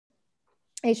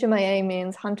HMIA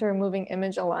means Hunter Moving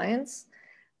Image Alliance.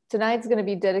 Tonight's going to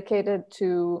be dedicated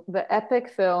to the epic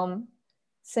film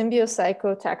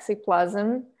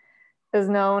Symbiopsychotoxicplasm, is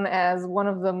known as one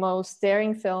of the most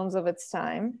daring films of its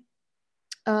time.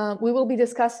 We will be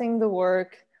discussing the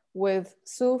work with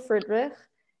Sue Friedrich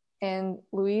and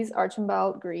Louise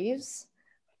Archambault Greaves.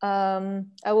 I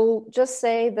will just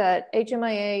say that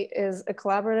HMIA is a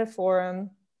collaborative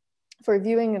forum for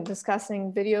viewing and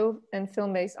discussing video and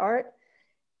film-based art.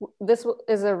 This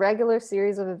is a regular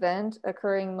series of events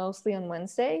occurring mostly on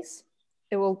Wednesdays.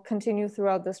 It will continue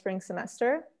throughout the spring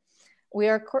semester. We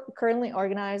are currently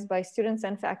organized by students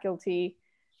and faculty,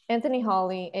 Anthony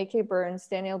Hawley, A.K. Burns,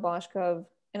 Daniel Boshkov,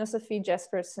 Anna Sophie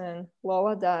Jesperson,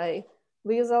 Lola Dye,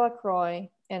 Lisa Lacroix,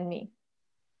 and me.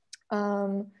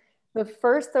 The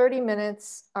first 30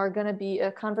 minutes are gonna be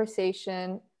a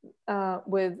conversation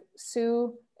with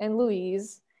Sue and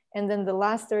Louise, and then the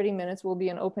last 30 minutes will be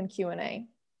an open Q&A.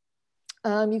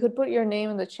 You could put your name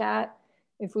in the chat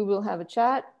if we will have a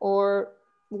chat, or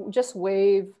just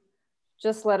wave.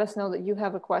 Just let us know that you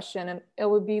have a question, and it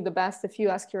would be the best if you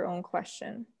ask your own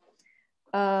question.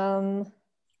 I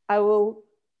will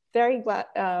very glad,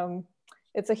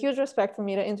 it's a huge respect for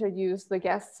me to introduce the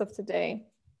guests of today.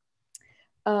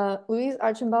 Louise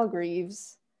Archambault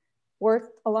Greaves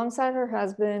worked alongside her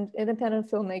husband, independent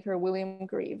filmmaker William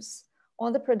Greaves,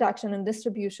 on the production and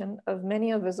distribution of many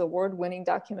of his award-winning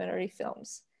documentary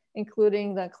films,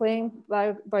 including the acclaimed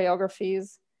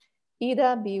biographies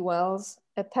Ida B. Wells,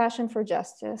 A Passion for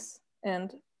Justice,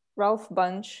 and Ralph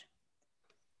Bunche,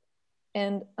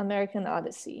 and American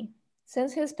Odyssey.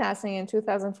 Since his passing in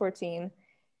 2014,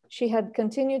 she had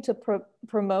continued to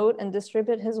promote and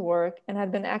distribute his work and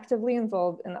had been actively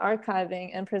involved in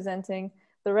archiving and presenting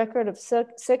the record of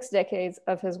 6 decades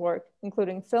of his work,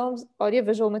 including films,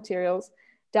 audiovisual materials,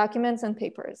 documents, and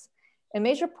papers. A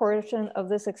major portion of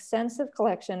this extensive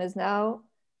collection is now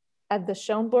at the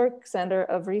Schomburg Center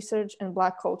of Research in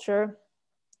Black Culture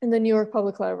in the New York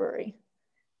Public Library,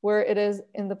 where it is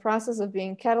in the process of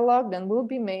being cataloged and will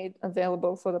be made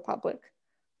available for the public.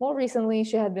 More recently,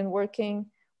 she had been working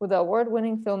with the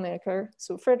award-winning filmmaker,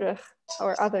 Sue Friedrich,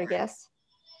 our other guest,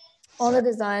 on the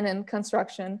design and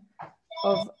construction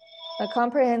of a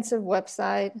comprehensive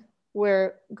website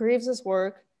where Greaves'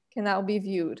 work can now be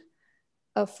viewed.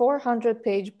 A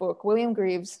 400-page book, William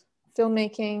Greaves,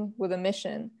 Filmmaking with a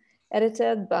Mission,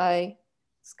 edited by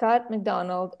Scott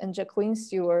McDonald and Jacqueline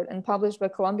Stewart and published by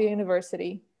Columbia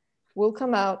University, will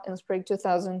come out in spring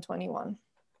 2021.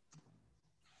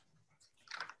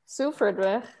 Sue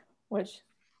Friedrich, which...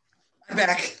 I'm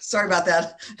back, sorry about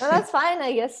that. No, that's fine,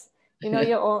 I guess. You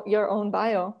know your own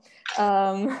bio.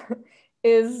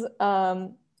 Sue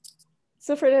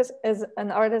Friedrich is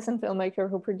an artist and filmmaker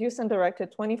who produced and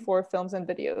directed 24 films and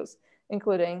videos,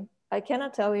 including I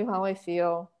Cannot Tell You How I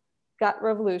Feel, Gut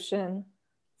Revolution,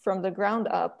 From the Ground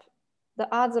Up,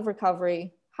 The Odds of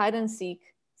Recovery, Hide and Seek,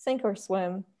 Sink or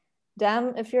Swim,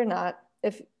 Damn If You're Not,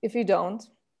 If You Don't,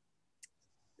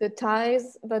 The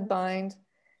Ties That Bind,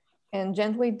 and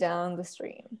Gently Down the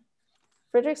Stream.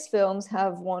 Friedrich's films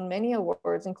have won many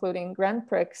awards, including Grand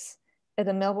Prix at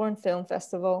the Melbourne Film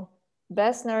Festival,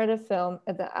 Best Narrative Film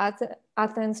at the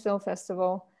Athens Film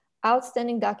Festival,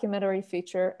 Outstanding Documentary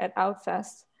Feature at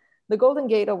Outfest, the Golden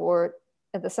Gate Award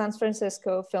at the San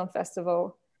Francisco Film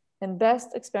Festival, and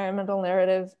Best Experimental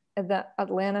Narrative at the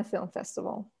Atlanta Film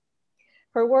Festival.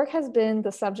 Her work has been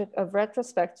the subject of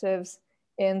retrospectives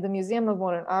in the Museum of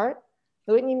Modern Art,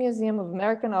 the Whitney Museum of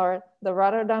American Art, the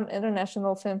Rotterdam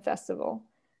International Film Festival,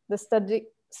 the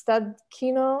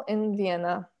Stadtkino in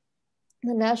Vienna,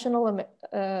 the National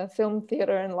Film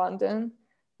Theatre in London,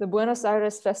 the Buenos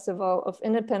Aires Festival of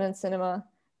Independent Cinema,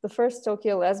 the first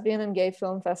Tokyo Lesbian and Gay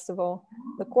Film Festival,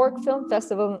 the Cork Film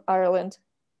Festival in Ireland,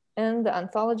 and the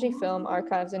Anthology Film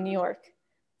Archives in New York.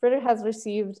 Friedrich has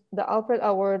received the Alfred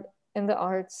Award in the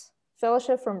Arts,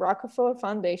 Fellowship from Rockefeller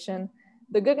Foundation,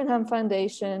 the Guggenheim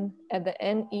Foundation, and the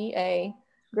NEA,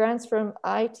 grants from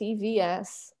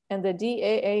ITVS and the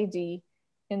DAAD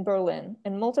in Berlin,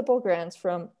 and multiple grants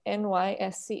from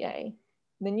NYSCA,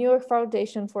 the New York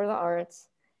Foundation for the Arts,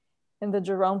 and the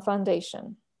Jerome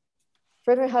Foundation.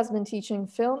 Friedrich has been teaching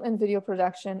film and video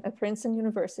production at Princeton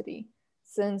University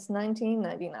since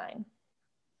 1999.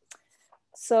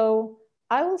 So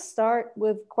I will start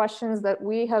with questions that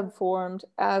we have formed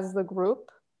as the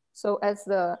group. So as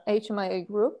the HMIA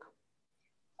group,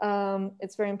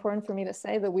 it's very important for me to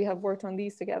say that we have worked on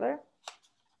these together.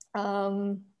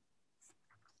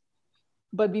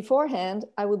 But beforehand,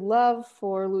 I would love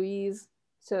for Louise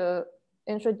to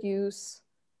introduce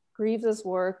Greaves'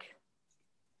 work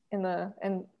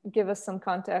and give us some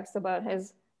context about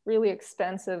his really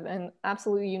expensive and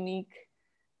absolutely unique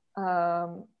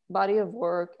body of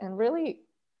work, and really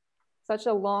such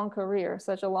a long career,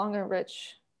 such a long and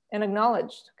rich and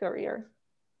acknowledged career.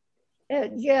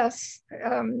 Yes,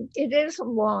 it is a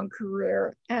long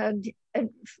career. And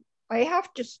I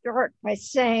have to start by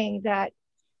saying that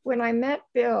when I met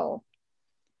Bill,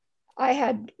 I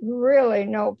had really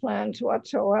no plans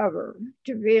whatsoever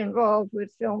to be involved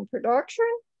with film production.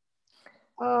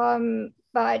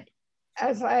 But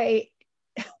as I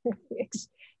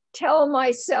tell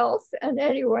myself and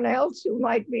anyone else who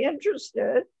might be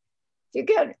interested,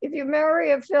 if you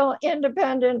marry a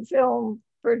independent film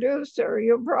producer,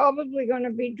 you're probably going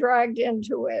to be dragged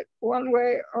into it one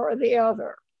way or the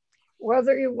other,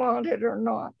 whether you want it or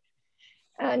not.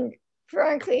 And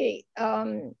frankly,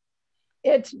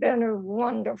 it's been a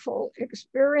wonderful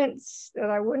experience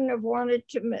that I wouldn't have wanted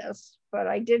to miss, but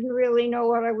I didn't really know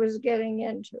what I was getting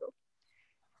into.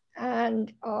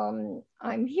 And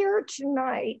I'm here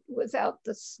tonight without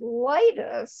the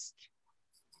slightest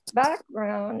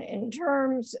background in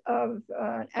terms of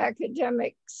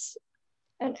academics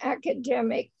and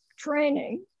academic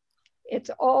training. It's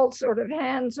all sort of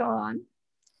hands-on.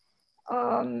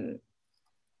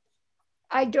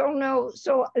 I don't know,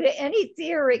 so any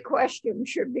theory question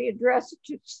should be addressed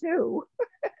to Sue,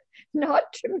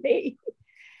 not to me.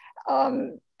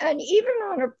 And even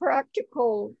on a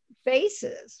practical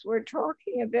basis, we're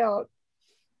talking about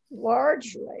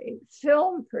largely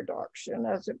film production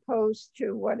as opposed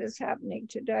to what is happening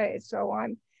today. So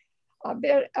I'm a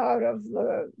bit out of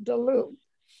the loop.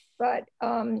 But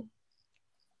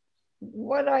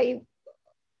what I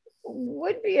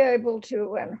would be able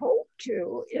to and hope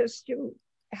to is to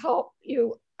help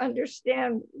you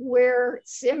understand where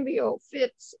Symbio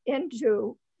fits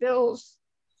into Bill's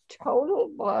total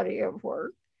body of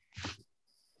work.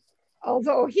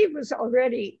 Although he was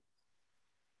already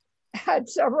had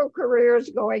several careers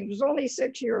going. He was only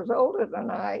 6 years older than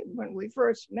I when we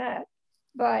first met,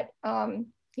 but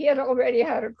he had already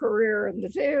had a career in the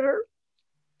theater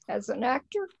as an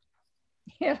actor.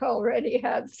 He had already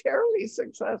had fairly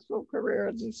successful career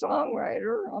as a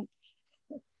songwriter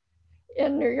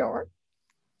in New York.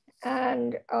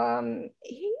 And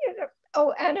he had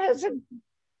and as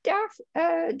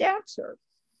a dancer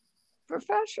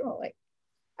professionally.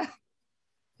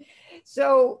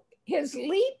 So his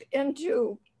leap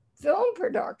into film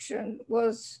production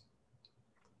was,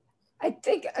 I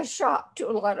think, a shock to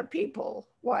a lot of people.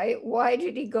 Why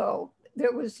did he go?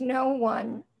 There was no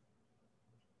one,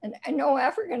 and no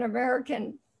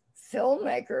African-American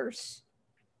filmmakers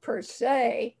per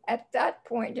se at that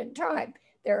point in time.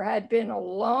 There had been a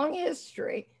long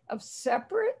history of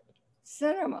separate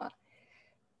cinema,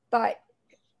 but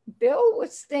Bill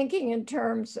was thinking in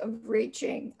terms of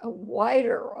reaching a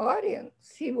wider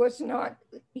audience.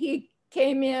 He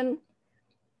came in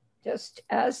just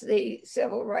as the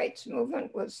civil rights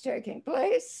movement was taking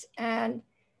place, and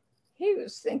he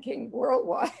was thinking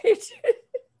worldwide,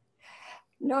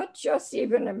 not just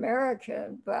even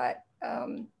American, but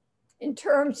in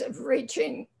terms of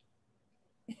reaching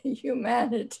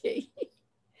humanity,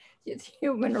 the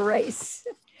human race.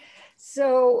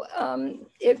 So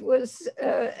it was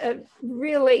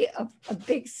really a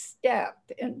big step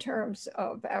in terms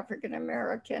of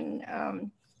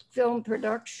African-American film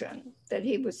production that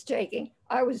he was taking.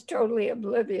 I was totally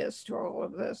oblivious to all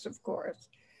of this, of course.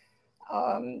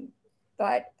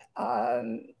 But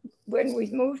when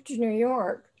we moved to New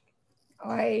York,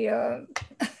 I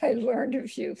learned a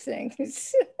few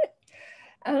things.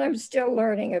 And I'm still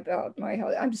learning about my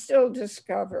husband. I'm still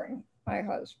discovering my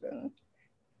husband.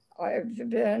 I've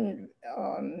been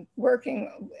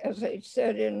working, as I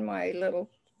said in my little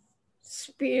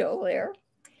spiel there,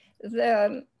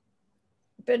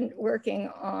 been working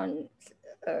on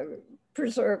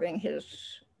preserving his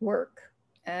work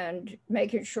and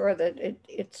making sure that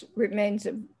it remains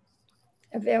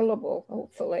available,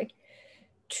 hopefully,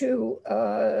 to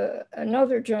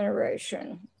another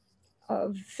generation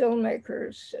of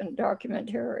filmmakers and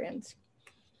documentarians.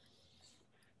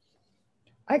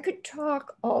 I could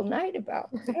talk all night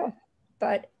about that,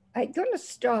 but I'm going to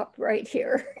stop right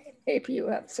here. Maybe you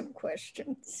have some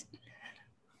questions.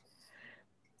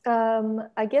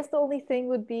 I guess the only thing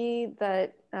would be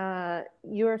that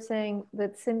you were saying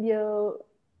that Symbio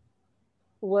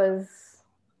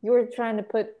you were trying to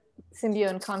put Symbio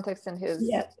in context in his.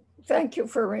 Yeah, thank you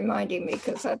for reminding me,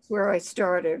 because that's where I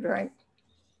started, right?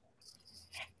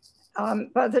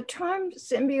 By the time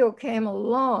Symbio came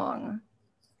along,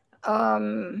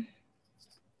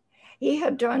 he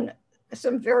had done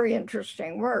some very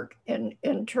interesting work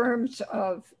in terms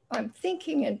of, I'm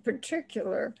thinking in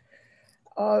particular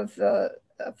of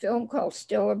a film called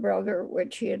Still a Brother,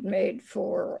 which he had made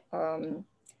for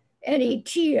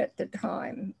NET at the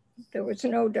time. There was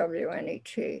no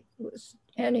WNET, it was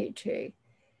NET.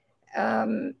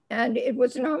 And it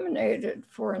was nominated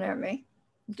for an Emmy,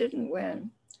 didn't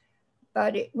win,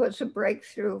 but it was a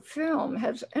breakthrough film.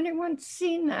 Has anyone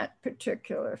seen that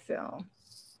particular film?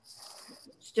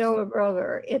 Still a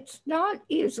Brother. It's not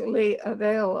easily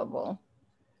available.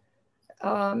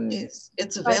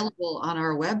 It's available on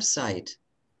our website.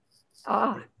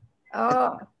 Thank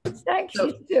So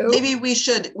you, Sue. maybe we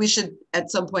should at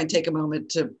some point take a moment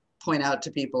to point out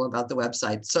to people about the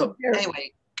website. So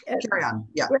anyway, carry on.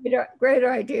 Yeah. Great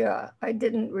idea. I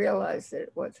didn't realize that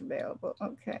it was available.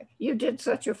 Okay. You did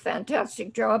such a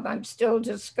fantastic job. I'm still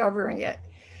discovering it.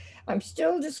 I'm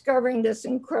still discovering this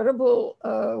incredible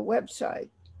website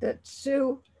that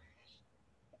Sue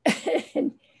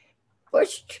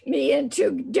pushed me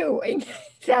into doing.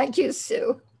 Thank you,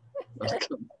 Sue.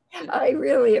 Welcome. I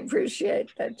really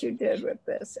appreciate that you did with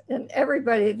this, and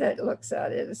everybody that looks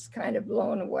at it is kind of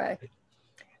blown away.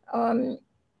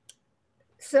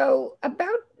 So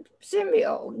about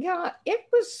Symbio, yeah, it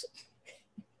was,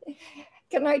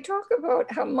 can I talk about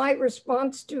how my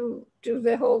response to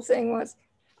the whole thing was?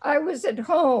 I was at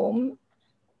home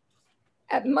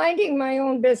at minding my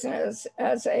own business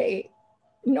as a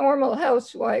normal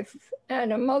housewife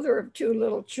and a mother of 2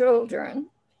 little children,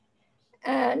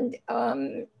 and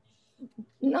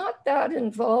not that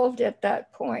involved at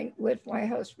that point with my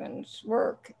husband's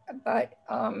work, but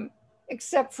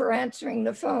except for answering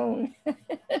the phone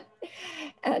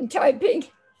and typing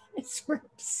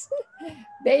scripts,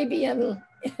 baby in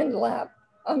lap,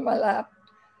 on my lap.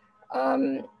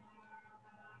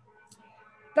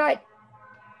 But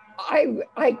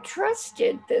I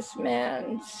trusted this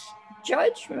man's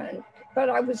judgment, but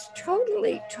I was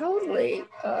totally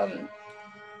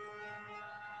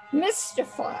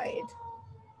mystified.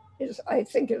 I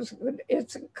think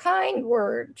it's a kind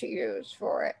word to use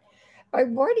for it, by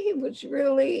what he was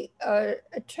really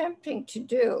attempting to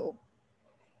do.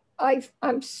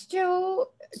 I'm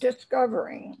still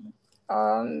discovering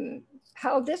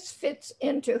how this fits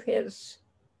into his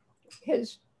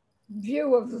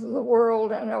view of the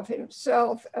world and of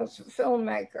himself as a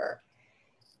filmmaker.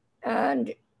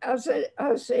 And as a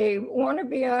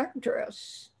wannabe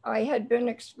actress, I had been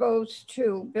exposed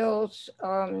to Bill's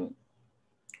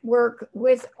work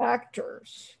with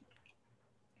actors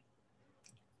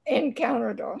in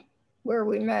Canada, where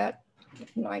we met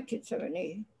in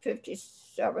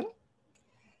 1957.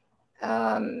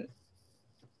 And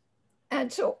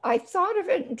so I thought of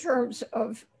it in terms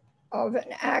of an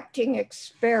acting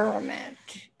experiment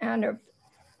and of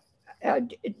a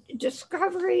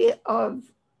discovery of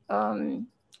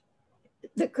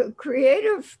the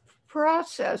creative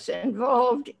process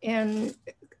involved in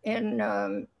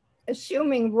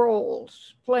assuming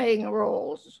roles, playing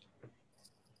roles.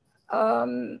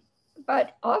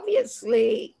 But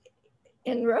obviously,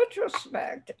 in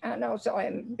retrospect, and as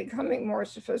I'm becoming more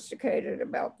sophisticated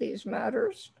about these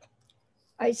matters,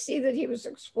 I see that he was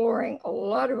exploring a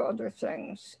lot of other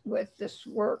things with this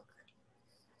work.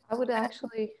 I would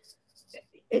actually...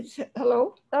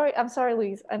 Hello? Sorry, I'm sorry,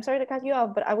 Louise. I'm sorry to cut you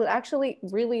off, but I would actually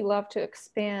really love to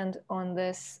expand on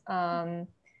this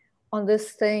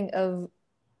thing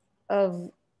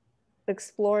of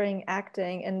exploring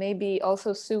acting, and maybe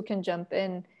also Sue can jump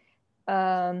in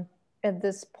at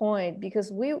this point,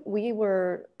 because we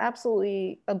were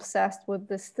absolutely obsessed with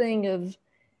this thing of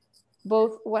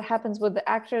both what happens with the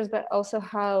actors, but also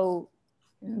how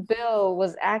Bill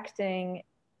was acting,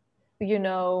 you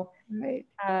know, right.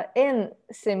 In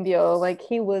Symbio. Like,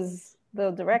 he was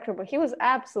the director, but he was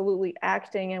absolutely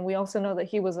acting, and we also know that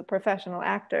he was a professional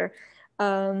actor.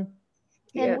 And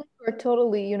we were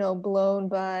totally, you know, blown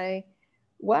by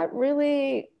what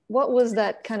was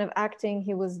that kind of acting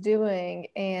he was doing.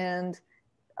 And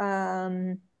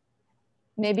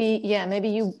maybe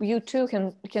you too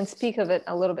can speak of it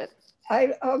a little bit.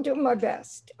 I'll do my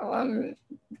best.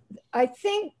 I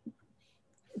think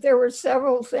there were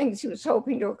several things he was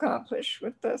hoping to accomplish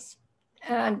with this.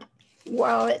 And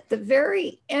while at the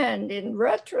very end, in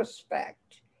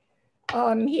retrospect,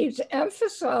 he's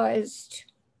emphasized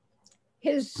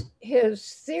his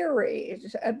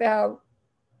theories about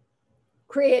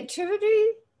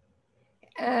creativity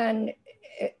and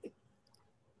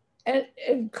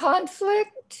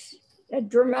conflict, a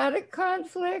dramatic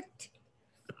conflict.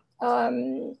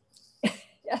 And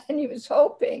he was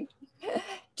hoping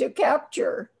to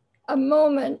capture a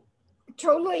moment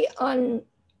totally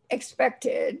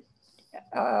unexpected,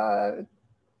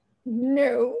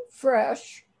 new,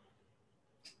 fresh.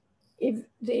 If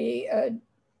the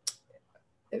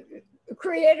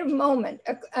create a moment,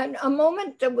 a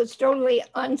moment that was totally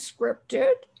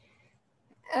unscripted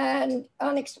and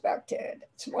unexpected,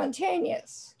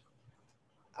 spontaneous.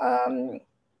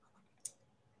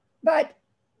 But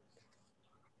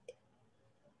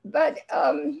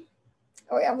oh,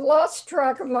 I've lost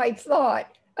track of my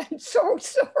thought. I'm so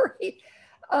sorry.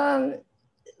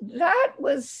 That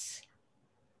was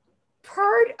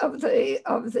part of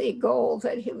the goal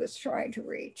that he was trying to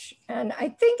reach. And I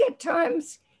think at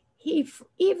times he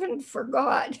even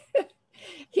forgot.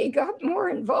 He got more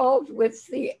involved with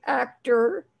the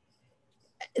actor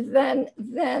than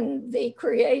the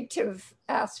creative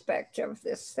aspect of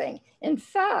this thing. In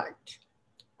fact,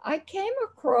 I came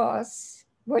across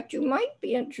what you might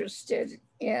be interested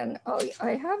in.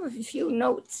 I have a few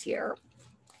notes here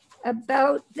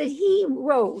about that he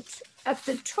wrote at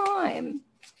the time.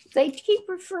 They keep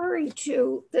referring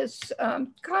to this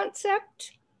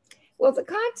concept. Well, the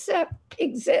concept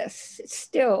exists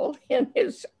still in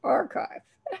his archive.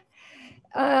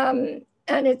 And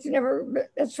it's never,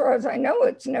 as far as I know,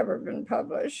 it's never been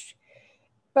published.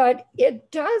 But it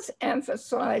does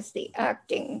emphasize the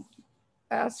acting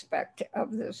aspect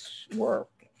of this work.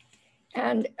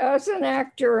 And as an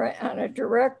actor and a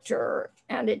director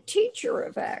and a teacher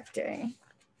of acting,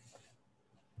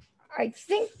 I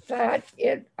think that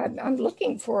I'm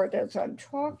looking for it as I'm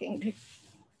talking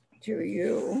to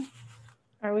you.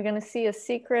 Are we going to see a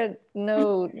secret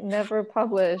note never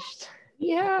published?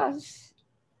 Yes.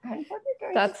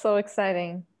 That's so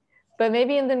exciting. But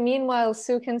maybe in the meanwhile,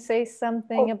 Sue can say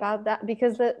something about that,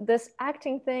 because this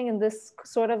acting thing and this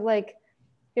sort of like,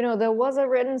 you know, there was a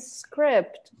written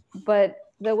script, but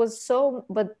it was so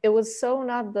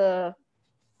not the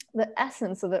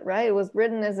essence of it, right? It was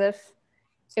written as if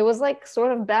it was like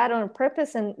sort of bad on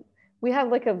purpose. And we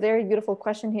have like a very beautiful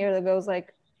question here that goes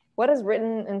like, what is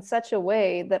written in such a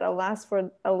way that allows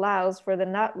for the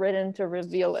not written to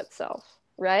reveal itself,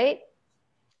 right?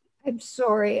 I'm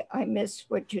sorry, I missed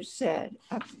what you said.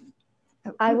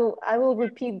 I will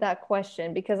repeat that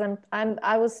question, because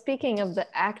I was speaking of the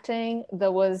acting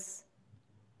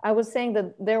I was saying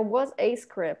that there was a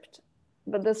script,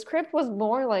 but the script was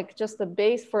more like just the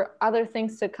base for other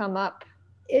things to come up.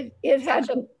 It had,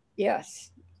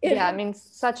 yes. Yeah, I mean,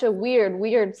 such a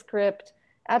weird script,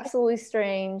 absolutely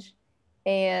strange.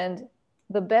 And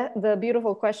the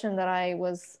beautiful question that I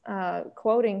was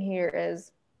quoting here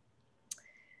is,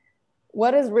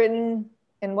 what is written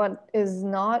and what is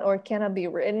not or cannot be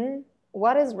written?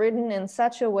 What is written in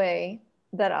such a way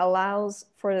that allows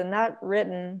for the not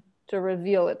written to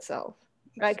reveal itself,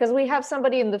 right? Because we have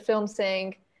somebody in the film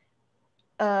saying,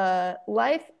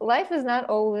 life is not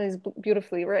always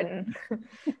beautifully written.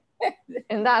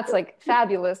 And that's like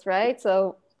fabulous, right?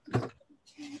 So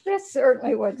this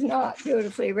certainly was not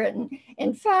beautifully written.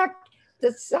 In fact,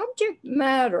 the subject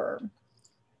matter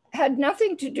had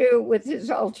nothing to do with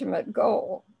his ultimate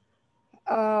goal.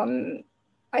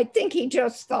 I think he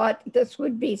just thought this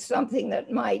would be something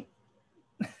that might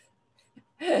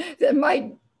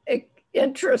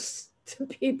interest the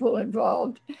people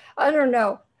involved. I don't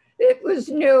know. It was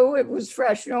new, it was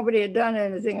fresh. Nobody had done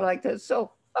anything like this.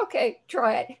 So, okay,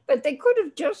 try it. But they could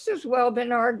have just as well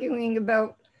been arguing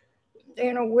about,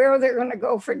 you know, where they're going to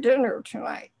go for dinner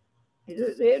tonight.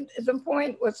 The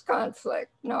point was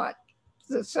conflict, not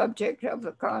the subject of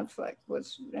the conflict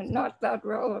was not that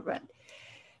relevant.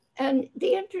 And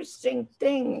the interesting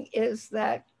thing is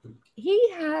that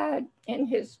he had in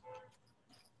his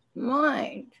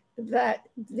mind that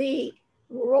the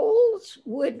roles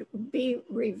would be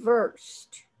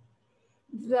reversed,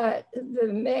 that the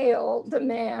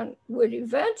man would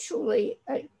eventually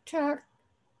attack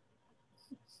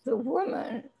the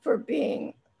woman for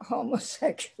being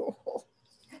homosexual,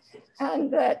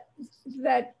 and that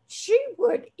they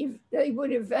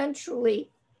would eventually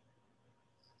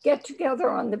get together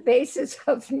on the basis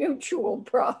of mutual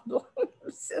problems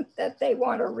that they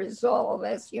want to resolve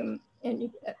as human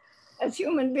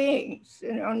beings.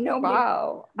 You know, nobody.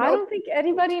 Wow, I don't think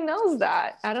anybody knows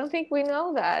that. I don't think we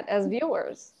know that as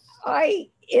viewers.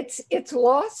 It's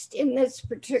lost in this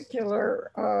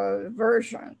particular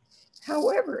version.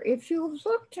 However, if you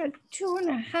looked at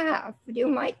 2.5, you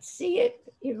might see it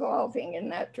evolving in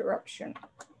that direction.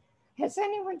 Has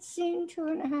anyone seen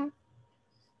 2.5?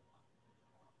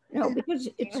 No, because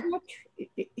it's much.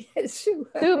 Sue,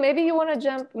 maybe you want to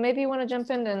jump. Maybe you want to jump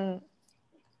in and.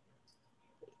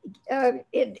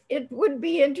 It would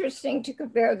be interesting to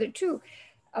compare the two,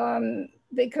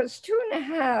 because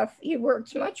 2.5, he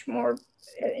works much more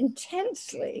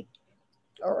intensely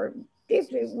or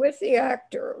deeply with the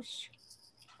actors,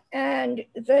 and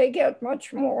they get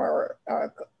much more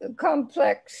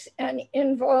complex and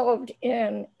involved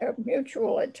in a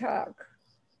mutual attack.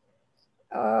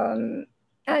 And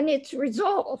it's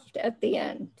resolved at the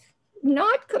end.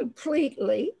 Not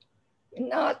completely,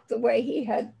 not the way he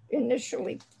had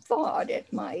initially thought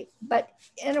it might, but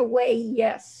in a way,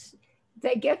 yes.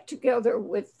 They get together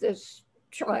with this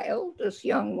child, this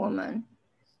young woman,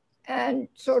 and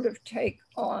sort of take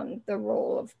on the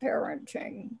role of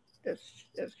parenting this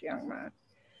young man.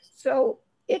 So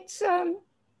it's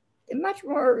much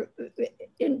more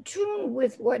in tune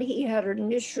with what he had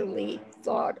initially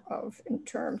thought of in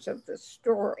terms of the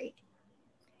story.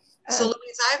 So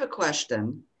Louise, I have a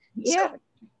question. Yeah. So,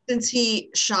 since he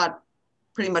shot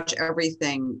pretty much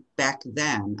everything back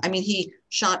then, I mean, he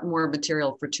shot more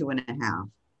material for 2.5,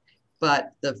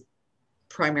 but the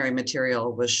primary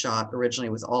material was shot originally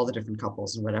with all the different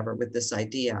couples and whatever with this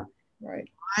idea. Right.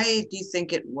 Why do you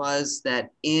think it was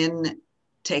that in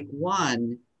take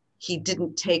one, he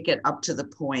didn't take it up to the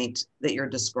point that you're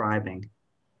describing?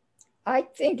 I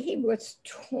think he was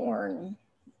torn.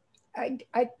 I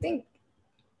think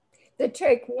the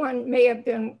take one may have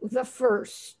been the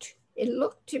first. It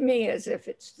looked to me as if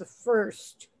it's the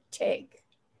first take.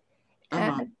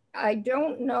 And I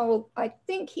don't know, I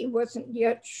think he wasn't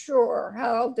yet sure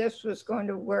how this was going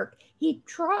to work. He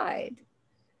tried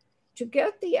to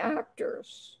get the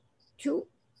actors to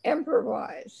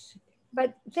improvise,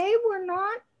 but they were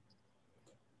not,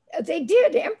 they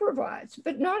did improvise,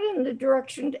 but not in the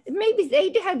direction, maybe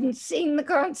they hadn't seen the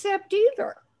concept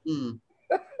either.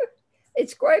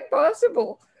 It's quite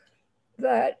possible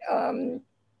that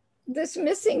this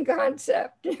missing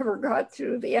concept never got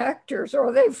through the actors,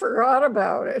 or they forgot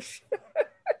about it.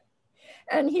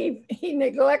 And he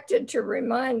neglected to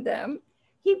remind them.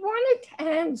 He wanted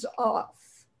hands off.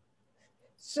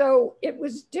 So it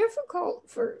was difficult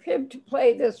for him to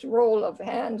play this role of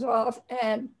hands off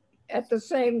and at the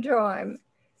same time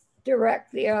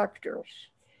direct the actors.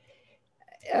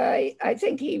 I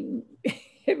think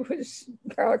it was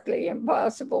partly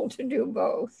impossible to do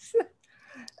both.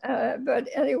 But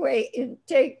anyway, in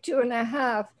take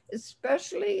 2.5,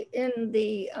 especially in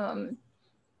the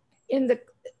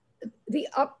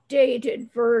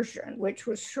updated version, which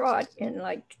was shot in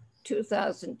like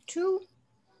 2002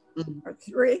 or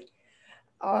 3,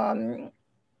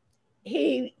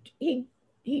 he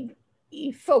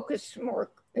focused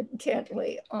more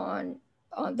intently on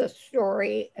the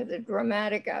story and the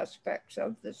dramatic aspects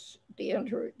of this, the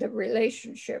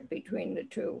relationship between the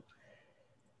two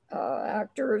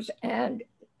actors, and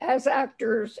as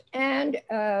actors and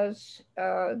as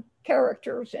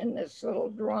characters in this little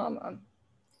drama.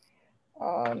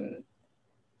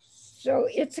 So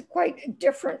it's a quite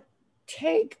different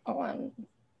take on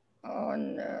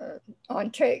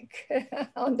take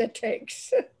on the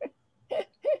takes.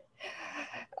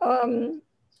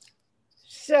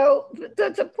 So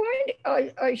the point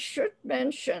I should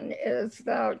mention is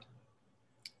that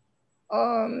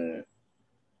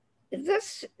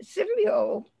this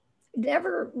symbiote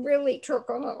never really took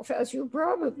off, as you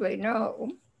probably know.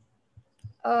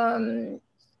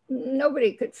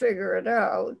 Nobody could figure it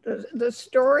out. The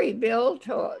story Bill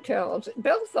tells,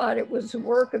 Bill thought it was a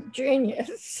work of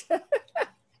genius.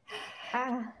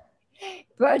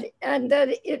 But, and that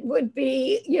it would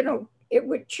be, you know, it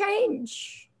would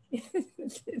change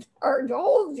our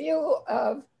whole view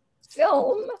of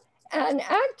film and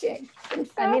acting. In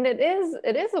fact, I mean, it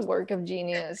is a work of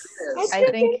genius. I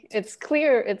think it's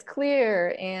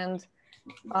clear, and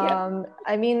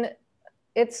I mean,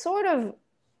 it's sort of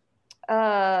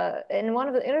in one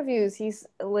of the interviews, he's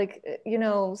like, you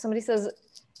know, somebody says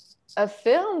a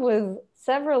film with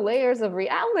several layers of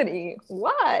reality.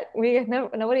 What?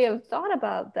 Nobody have thought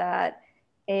about that,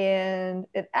 and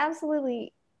it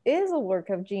absolutely is a work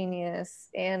of genius.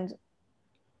 And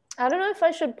I don't know if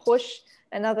I should push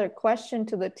another question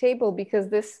to the table, because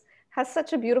this has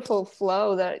such a beautiful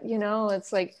flow that, you know,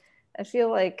 it's like, I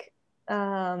feel like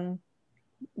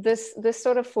this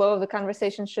sort of flow of the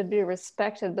conversation should be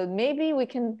respected, but maybe we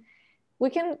can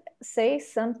say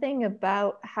something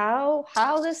about how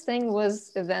this thing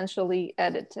was eventually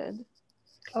edited.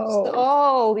 So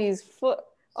all these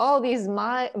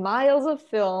miles of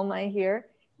film, I hear,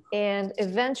 and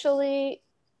eventually,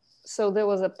 so there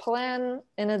was a plan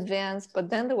in advance, but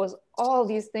then there was all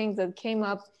these things that came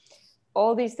up,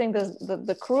 all these things that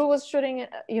the crew was shooting,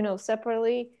 you know,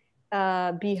 separately,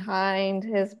 behind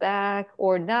his back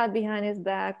or not behind his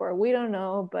back, or we don't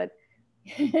know, but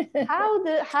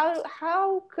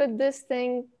how could this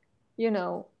thing, you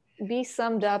know, be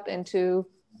summed up into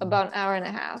about an hour and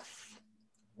a half?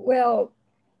 Well,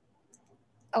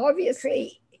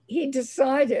 obviously he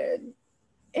decided,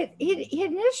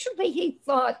 initially he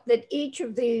thought that each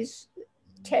of these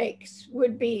takes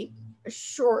would be a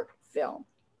short film.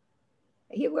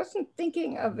 He wasn't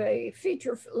thinking of a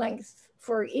feature length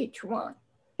for each one.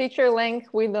 Feature length,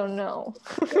 we don't know.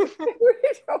 We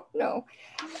don't know.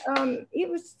 He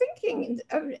was thinking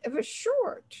of a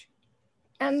short,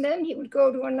 and then he would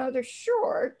go to another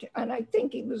short, and I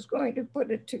think he was going to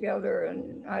put it together,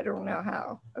 and I don't know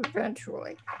how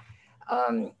eventually.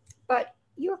 But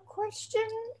your question,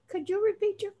 could you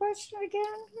repeat your question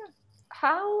again?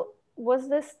 How was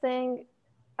this thing?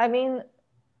 I mean,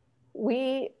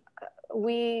 we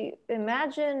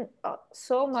imagine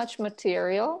so much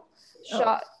material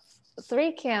shot,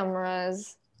 3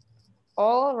 cameras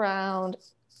all around,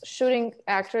 shooting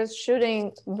actors,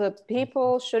 shooting the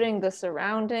people, shooting the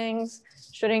surroundings,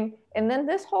 shooting, and then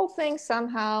this whole thing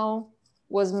somehow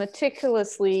was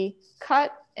meticulously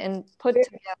cut and put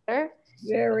together.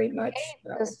 Very much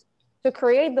so. To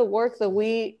create the work that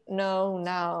we know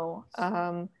now.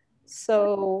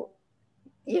 So,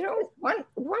 you know, one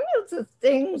of the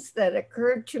things that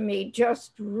occurred to me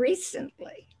just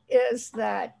recently is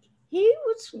that he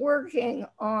was working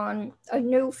on a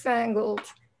newfangled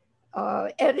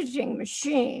editing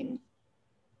machine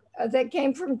that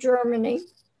came from Germany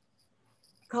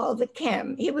called the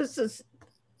Chem. He was,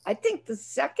 I think, the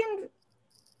second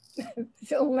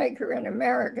filmmaker in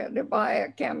America to buy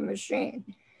a Chem machine.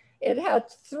 It had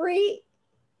 3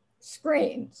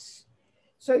 screens.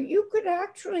 So you could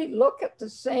actually look at the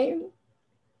same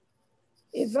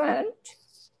event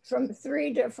from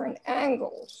 3 different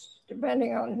angles,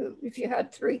 depending on who, if you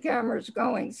had 3 cameras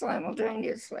going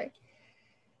simultaneously.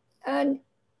 And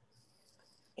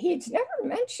he's never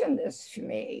mentioned this to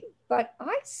me, but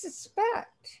I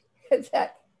suspect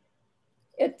that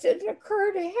it didn't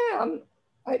occur to him,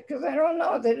 because I don't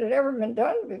know that it had ever been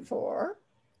done before.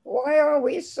 Why are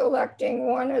we selecting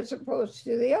one as opposed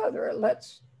to the other?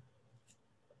 Let's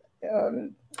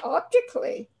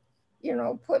optically, you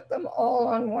know, put them all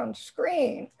on one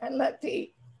screen and let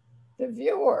the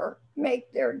viewer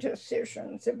make their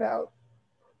decisions about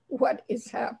what is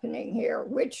happening here.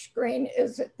 Which screen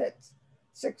is it that's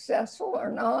successful or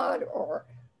not, or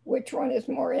which one is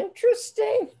more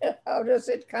interesting? How does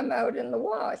it come out in the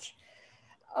wash?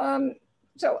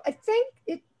 So I think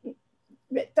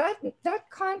that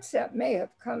concept may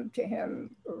have come to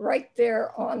him right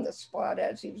there on the spot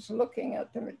as he was looking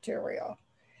at the material.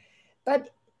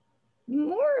 But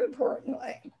more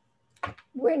importantly,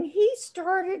 when he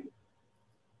started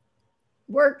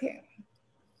working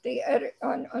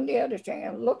on the editing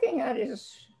and looking at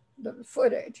the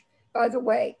footage, by the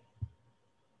way,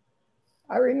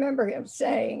 I remember him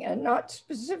saying, and not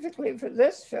specifically for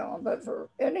this film, but for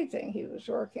anything he was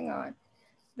working on,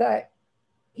 that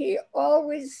he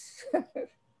always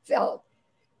felt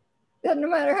that no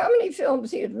matter how many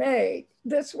films he had made,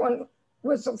 this one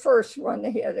was the first one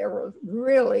that he had ever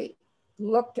really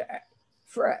looked at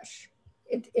fresh.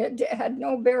 It had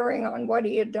no bearing on what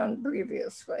he had done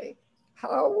previously.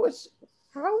 How was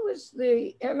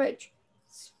the image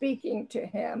speaking to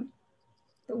him,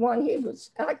 the one he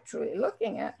was actually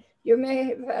looking at? You may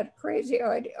have had crazy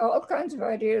ideas, all kinds of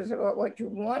ideas about what you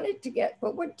wanted to get,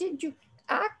 but what did you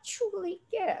actually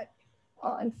get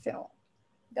on film?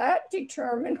 That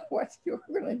determined what you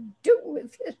were going to do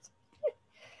with it.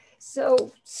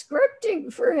 So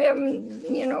scripting for him,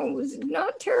 you know, was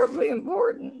not terribly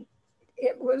important.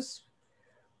 It was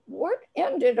what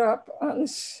ended up on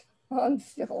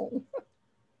film.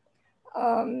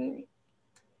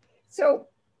 So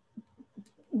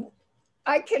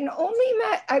I can only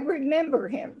I remember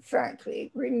him,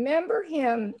 frankly,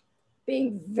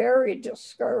 being very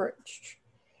discouraged,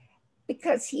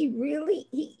 because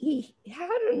he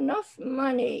had enough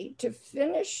money to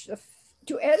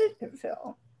edit the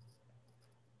film.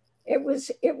 It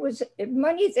was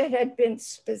money that had been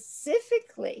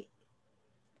specifically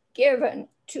given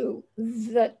to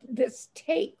this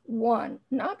take 1,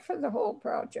 not for the whole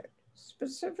project,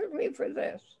 specifically for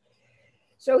this.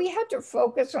 So he had to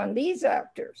focus on these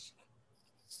actors.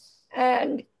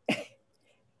 And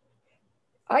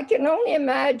I can only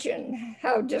imagine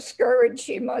how discouraged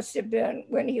he must have been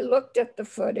when he looked at the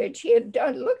footage. He had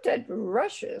looked at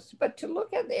rushes, but to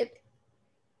look at it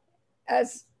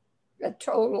as a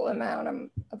total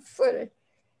amount of footage,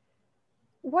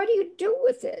 what do you do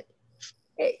with it?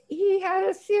 He had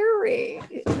a theory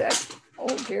that,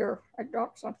 oh dear, I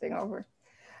knocked something over.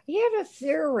 He had a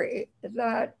theory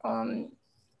that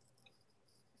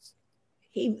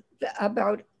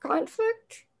about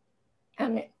conflict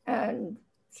and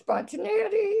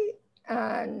spontaneity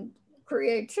and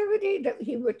creativity that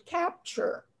he would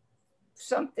capture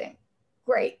something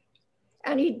great.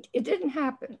 And it didn't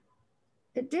happen.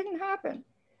 It didn't happen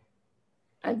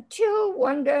until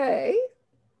one day,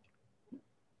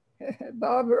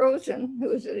 Bob Rosen, who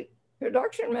was a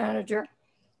production manager,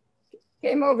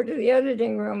 came over to the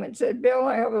editing room and said, Bill,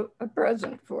 I have a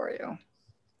present for you.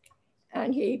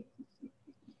 And he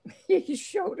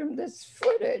showed him this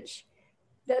footage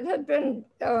that had been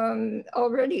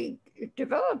already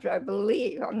developed, I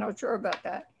believe. I'm not sure about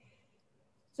that.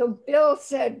 So Bill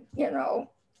said, you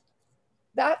know,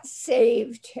 that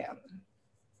saved him.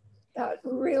 That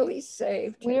really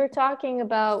saved him. We were talking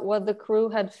about what the crew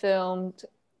had filmed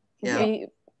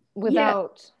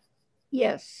without.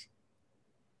 Yes.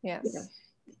 Yes. Yes.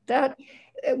 That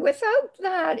without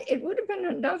that, it would have been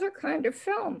another kind of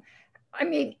film. I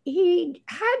mean, he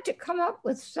had to come up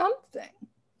with something,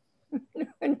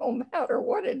 no matter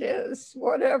what it is,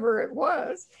 whatever it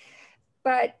was.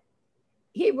 But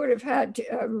he would have had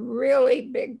a really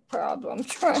big problem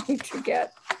trying to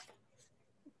get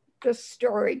the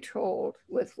story told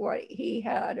with what he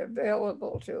had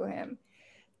available to him.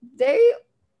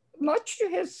 Much to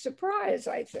his surprise,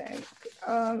 I think,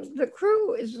 the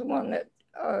crew is the one that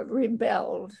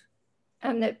rebelled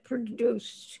and that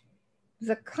produced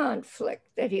the conflict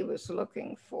that he was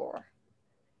looking for.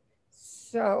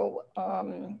 So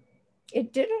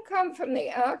it didn't come from the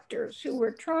actors who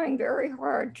were trying very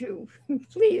hard to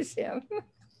please him,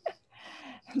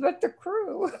 but the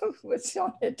crew was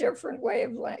on a different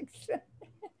wavelength.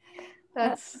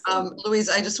 That's Louise,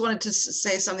 I just wanted to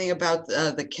say something about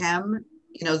the chem,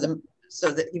 you know, so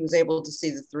that he was able to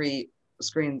see the 3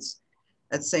 screens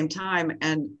at the same time.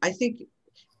 And I think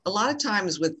a lot of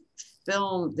times with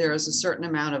film, there is a certain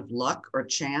amount of luck or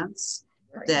chance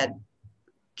that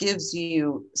gives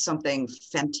you something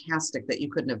fantastic that you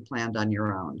couldn't have planned on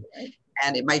your own.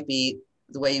 And it might be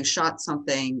the way you shot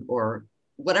something or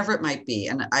whatever it might be.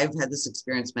 And I've had this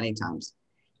experience many times.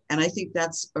 And I think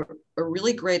that's a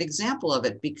really great example of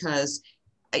it because,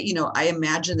 you know, I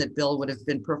imagine that Bill would have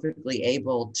been perfectly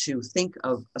able to think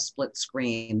of a split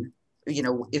screen, you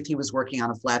know, if he was working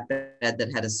on a flatbed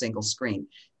that had a single screen.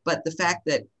 But the fact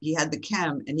that he had the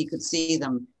chem and he could see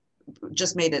them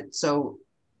just made it so,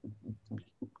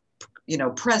 you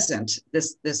know, present,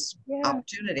 this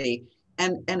opportunity.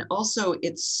 And also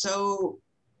it's so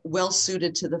well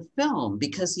suited to the film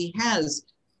because he has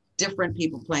different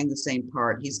people playing the same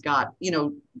part. He's got, you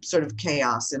know, sort of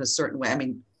chaos in a certain way. I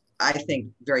mean, I think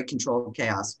very controlled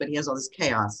chaos, but he has all this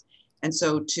chaos. And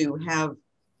so to have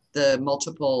the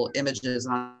multiple images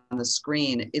on the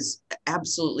screen is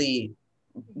absolutely,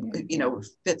 you know,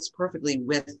 fits perfectly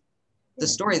with the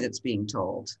story that's being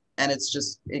told. And it's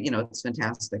just, you know, it's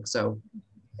fantastic. So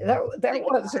that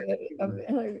was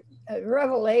a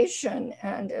revelation.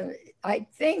 And I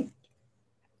think,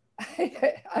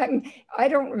 I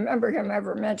don't remember him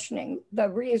ever mentioning the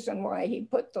reason why he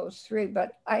put those 3,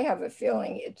 but I have a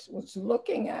feeling it was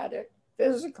looking at it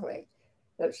physically.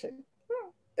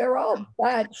 They're all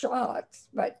bad shots,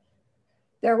 but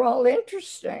they're all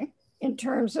interesting in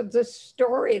terms of the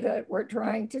story that we're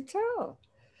trying to tell.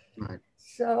 Right.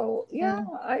 So yeah,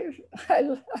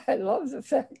 I love the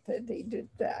fact that he did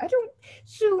that.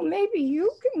 Sue, maybe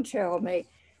you can tell me,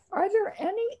 are there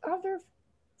any other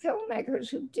filmmakers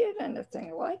who did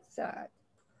anything like that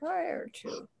prior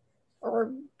to,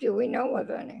 or do we know of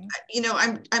any? You know,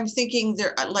 I'm thinking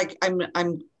there, like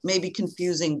I'm maybe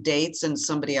confusing dates, and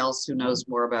somebody else who knows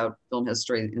more about film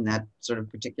history in that sort of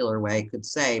particular way could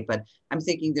say, but I'm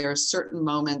thinking there are certain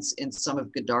moments in some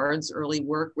of Godard's early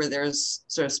work where there's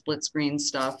sort of split screen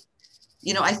stuff.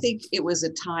 You know, I think it was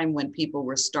a time when people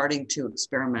were starting to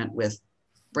experiment with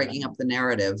breaking up the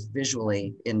narrative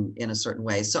visually in a certain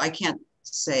way. So I can't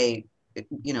say,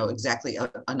 you know, exactly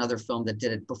another film that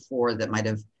did it before that might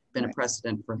have been a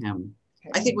precedent for him.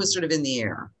 I think it was sort of in the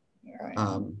air.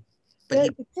 But he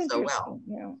did so well.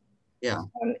 Yeah.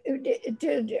 It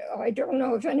did. I don't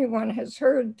know if anyone has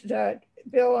heard that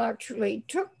Bill actually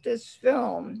took this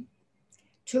film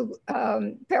to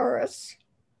Paris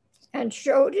and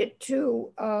showed it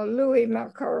to Louis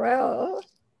Macquarel,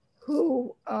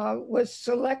 who was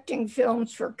selecting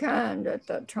films for Cannes at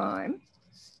the time.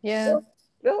 Yeah.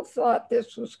 Bill thought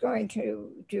this was going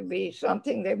to be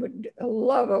something they would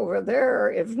love over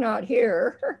there, if not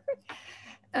here.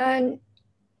 And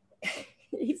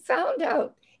he found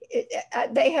out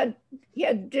he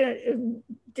had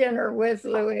dinner with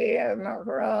Louis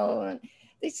Macquarel, and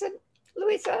they said,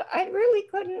 Louis thought, I really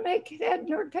couldn't make head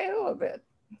nor tail of it.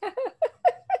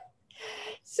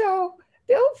 So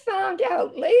Bill found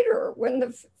out later when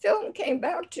the film came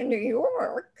back to New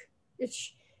York,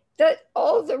 that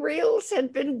all the reels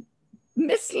had been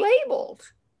mislabeled.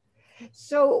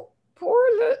 So poor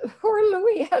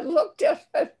Louis had looked at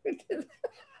it.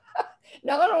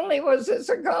 Not only was this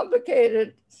a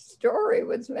complicated story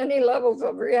with many levels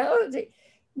of reality,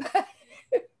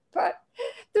 but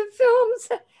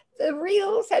the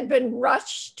reels had been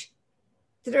rushed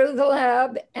through the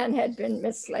lab and had been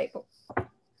mislabeled.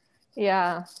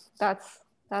 Yeah, that's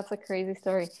a crazy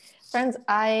story. Friends,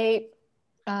 I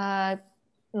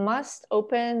must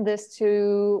open this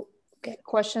to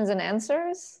questions and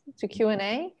answers, to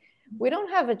Q&A. We don't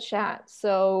have a chat,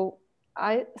 so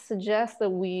I suggest that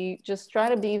we just try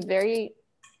to be very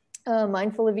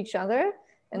mindful of each other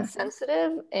and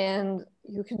sensitive, and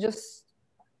you can just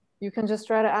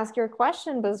try to ask your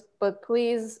question, but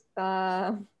please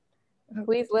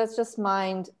please, let's just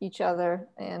mind each other.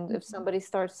 And if somebody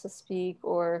starts to speak,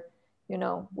 or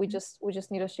we just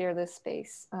need to share this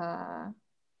space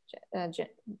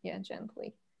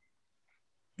gently.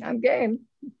 I'm game.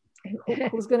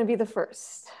 Who's going to be the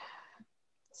first?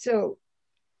 So,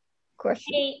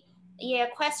 question. Hey, yeah,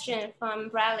 question from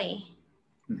Bradley.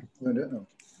 No.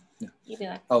 Yeah. You do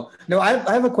it. Oh, no, I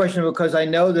have a question, because I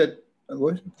know that,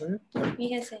 what? You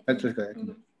can say. That's okay.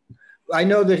 I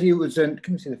know that he was in,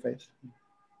 can you see the face?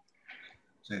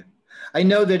 I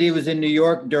know that he was in New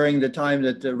York during the time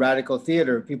that the radical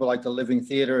theater, people like the living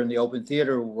theater and the open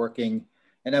theater were working.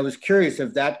 And I was curious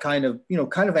if that kind of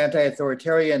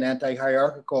anti-authoritarian,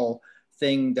 anti-hierarchical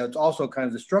thing, that's also kind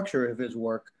of the structure of his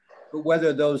work, but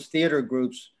whether those theater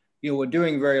groups, were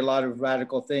doing a lot of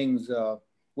radical things,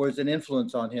 was an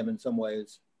influence on him in some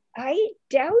ways. I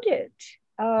doubt it,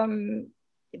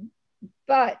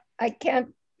 but I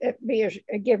can't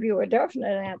give you a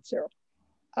definite answer.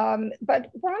 But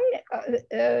one,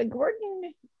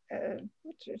 Gordon,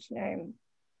 what's his name?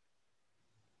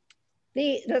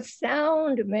 The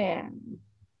sound man,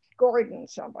 Gordon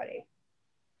somebody.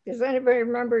 Does anybody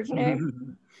remember his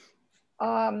name?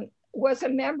 Was a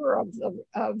member of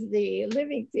the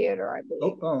Living Theater, I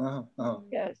believe.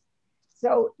 Yes.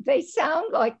 So they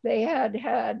sound like they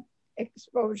had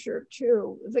exposure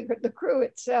to the crew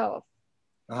itself.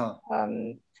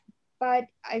 But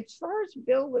as far as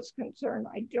Bill was concerned,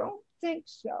 I don't think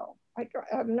so.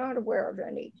 I'm not aware of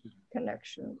any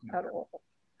connection at all.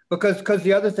 Because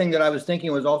the other thing that I was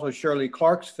thinking was also Shirley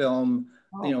Clark's film,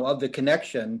 of The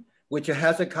Connection, which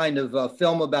has a kind of a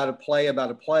film about a play.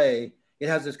 It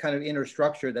has this kind of inner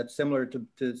structure that's similar to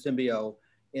Symbio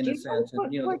in a sense.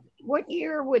 What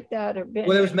year would that have been?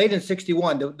 Well, it was made in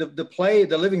 '61. The play,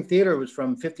 The Living Theater, was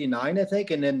from '59, I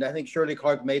think. And then I think Shirley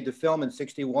Clark made the film in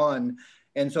 '61.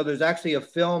 And so there's actually a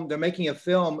film, they're making a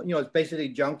film, it's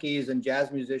basically junkies and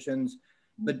jazz musicians,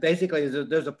 but basically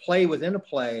there's a play within a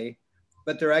play,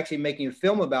 but they're actually making a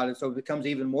film about it. So it becomes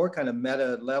even more kind of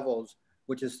meta levels,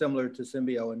 which is similar to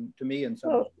Symbio and to me in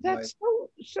some way. That's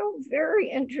so very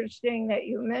interesting that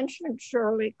you mentioned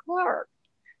Shirley Clark,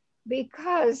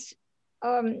 because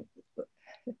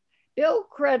Bill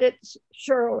credits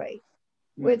Shirley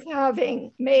with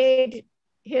having made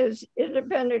his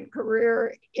independent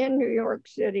career in New York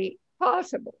City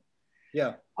possible.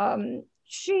 Yeah.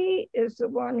 She is the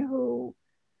one who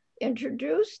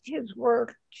introduced his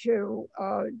work to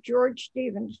George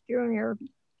Stevens Jr.,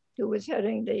 who was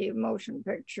heading the motion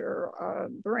picture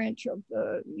branch of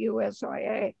the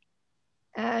USIA.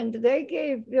 And they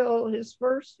gave Bill his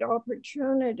first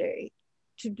opportunity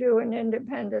to do an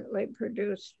independently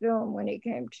produced film when he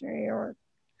came to New York.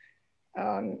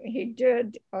 He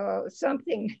did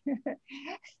something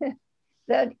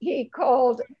that he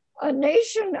called A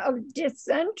Nation of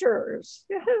Dissenters,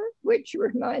 which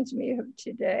reminds me of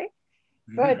today.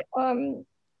 But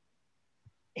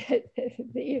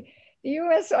the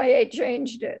USIA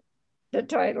changed it, the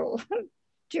title,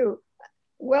 to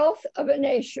Wealth of a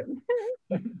Nation.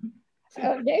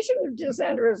 A Nation of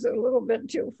Dissenters is a little bit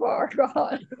too far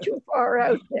gone, too far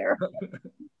out there.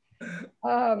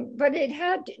 But it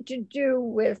had to do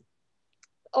with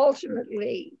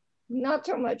ultimately not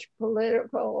so much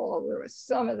political, there was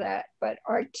some of that, but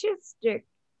artistic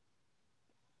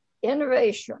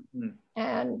innovation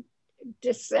and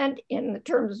dissent in the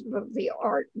terms of the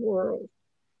art world.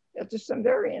 There's some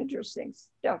very interesting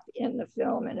stuff in the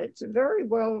film, and it's a very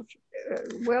well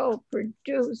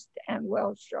produced and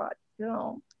well shot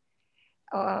film.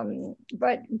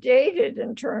 But dated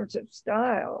in terms of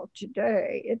style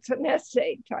today. It's an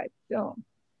essay type film.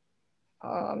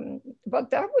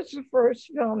 But that was the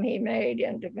first film he made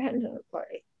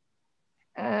independently.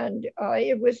 And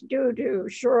it was due to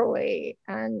Shirley,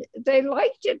 and they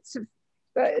liked it.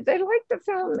 They liked the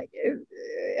film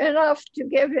enough to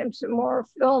give him some more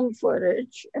film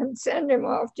footage and send him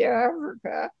off to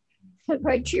Africa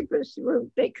by cheapest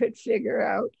route they could figure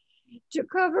out. to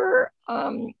cover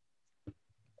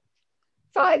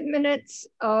 5 minutes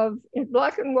of in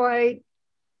black and white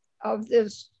of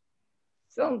this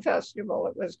film festival.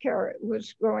 It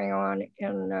was going on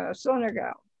in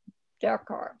Senegal,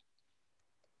 Dakar.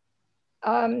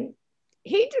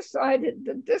 He decided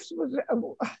that this was a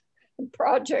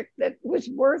project that was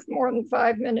worth more than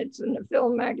 5 minutes in the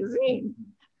film magazine.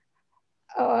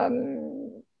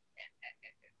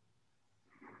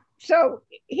 So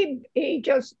he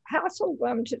just hassled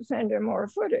them to send him more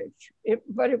footage,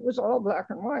 but it was all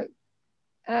black and white.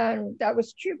 And that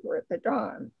was cheaper at the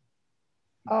time.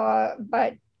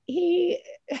 But he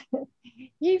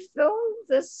filmed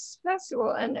this festival,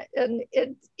 and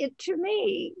it to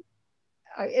me,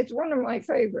 it's one of my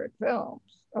favorite films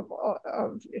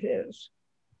of his,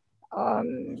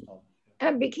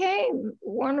 and became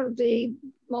one of the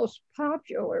most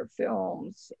popular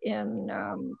films in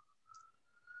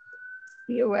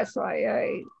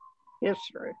USIA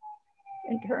history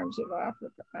in terms of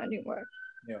Africa. Anyway,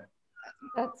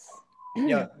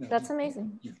 That's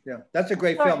amazing. Yeah, that's a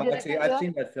great film. Actually, I've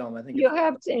seen that film. I think you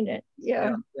have seen it.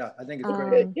 Yeah, I think it's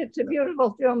great. It's a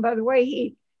beautiful film. By the way,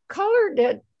 he colored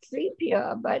it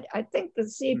sepia, but I think the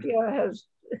sepia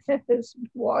has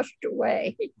washed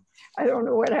away. I don't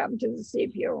know what happened to the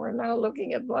sepia. We're now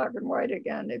looking at black and white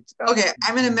again. Okay,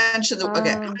 I'm going to mention I'm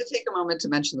going to take a moment to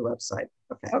mention the website.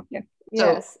 Okay.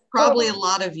 So Yes. probably a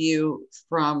lot of you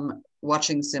from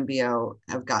watching Symbio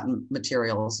have gotten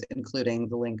materials, including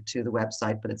the link to the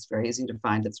website, but it's very easy to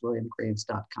find. It's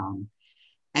williamgreaves.com.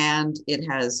 And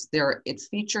it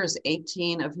features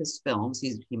 18 of his films.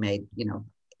 He made,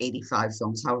 85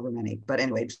 films, however many, but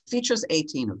anyway, it features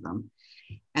 18 of them.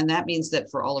 And that means that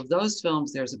for all of those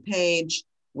films, there's a page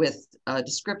with a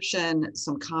description,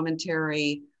 some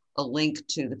commentary, a link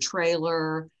to the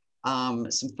trailer,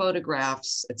 some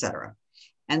photographs, etc.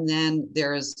 And then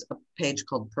there's a page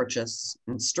called Purchase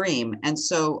and Stream. And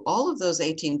so all of those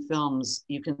 18 films,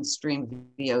 you can stream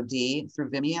VOD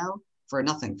through Vimeo for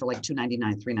nothing, for like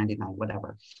 $2.99, $3.99,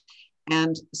 whatever.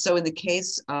 And so in the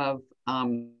case of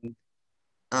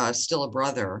Still a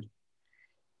Brother,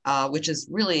 which is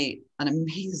really an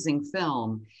amazing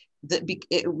film,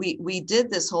 we did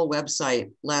this whole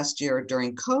website last year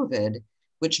during COVID,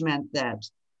 which meant that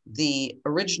the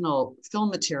original film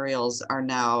materials are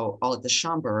now all at the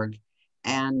Schomburg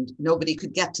and nobody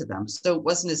could get to them. So it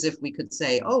wasn't as if we could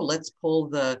say, oh, let's pull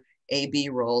the A/B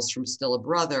rolls from Still a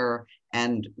Brother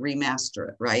and remaster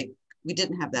it, right? We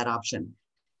didn't have that option.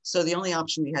 So the only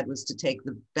option we had was to take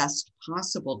the best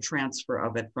possible transfer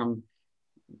of it from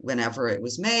whenever it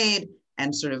was made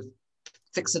and sort of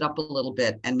fix it up a little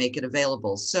bit and make it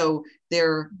available. So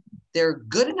they're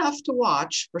good enough to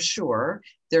watch for sure.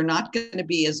 They're not going to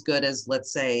be as good as,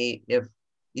 let's say, if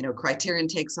Criterion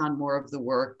takes on more of the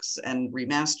works and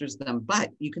remasters them,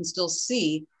 but you can still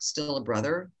see Still a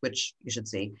Brother, which you should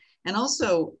see. And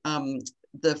also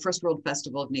the First World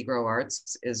Festival of Negro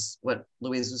Arts is what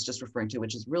Louise was just referring to,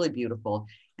 which is really beautiful.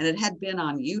 And it had been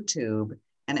on YouTube.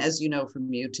 And as you know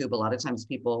from YouTube, a lot of times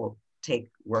people take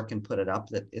work and put it up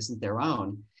that isn't their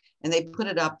own. And they put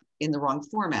it up in the wrong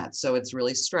format. So it's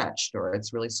really stretched or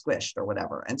it's really squished or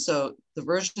whatever. And so the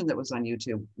version that was on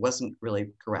YouTube wasn't really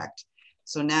correct.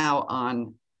 So now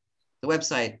on the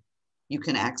website, you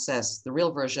can access the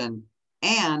real version.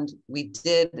 And we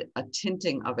did a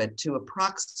tinting of it to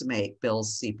approximate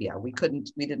Bill's sepia. We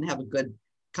didn't have a good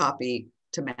copy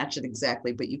to match it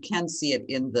exactly, but you can see it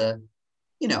in the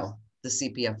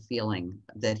sepia feeling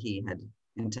that he had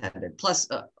intended, plus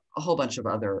a whole bunch of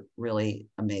other really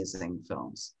amazing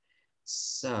films.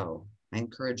 So I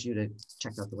encourage you to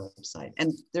check out the website.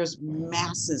 And there's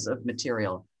masses of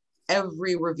material.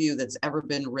 Every review that's ever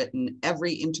been written,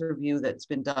 every interview that's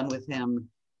been done with him.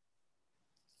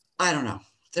 I don't know.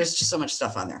 There's just so much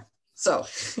stuff on there. So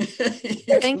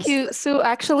thank you, Sue.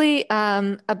 Actually,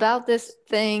 about this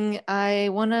thing, I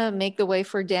want to make the way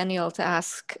for Daniel to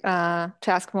ask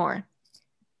more.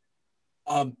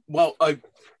 Well, I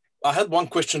had one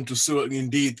question to Sue,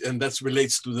 indeed, and that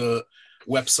relates to the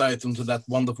website and to that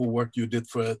wonderful work you did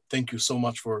for it. Thank you so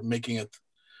much for making it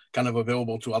kind of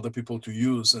available to other people to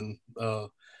use, and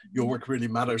your work really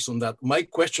matters on that. My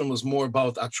question was more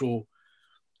about actual,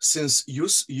 since you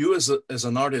as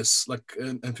an artist, like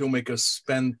and filmmaker,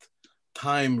 spent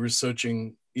time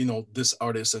researching, this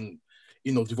artist, and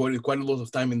devoted quite a lot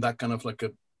of time in that kind of like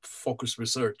a focused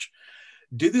research.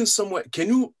 Did in some way, can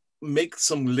you make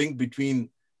some link between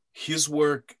his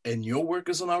work and your work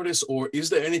as an artist, or is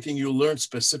there anything you learned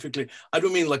specifically? I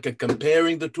don't mean like a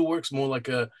comparing the two works, more like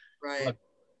a, right. Like,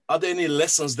 are there any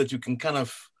lessons that you can kind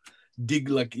of dig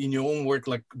like in your own work,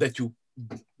 like that you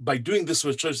by doing this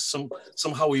research,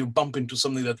 somehow you bump into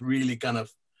something that really kind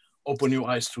of open your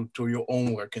eyes to your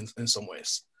own work in some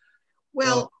ways?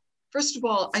 Well, first of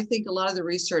all, I think a lot of the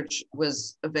research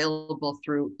was available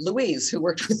through Louise, who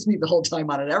worked with me the whole time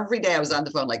on it. Every day I was on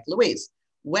the phone like, Louise,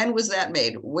 when was that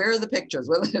made? Where are the pictures?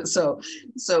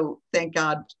 So thank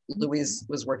God Louise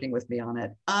was working with me on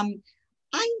it. I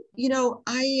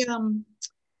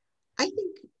think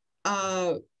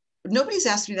nobody's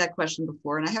asked me that question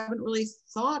before, and I haven't really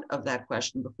thought of that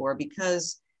question before,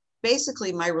 because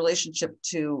basically my relationship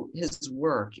to his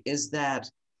work is that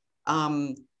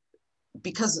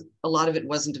because a lot of it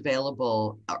wasn't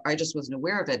available, I just wasn't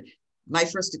aware of it. My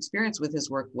first experience with his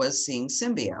work was seeing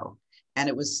Symbio, and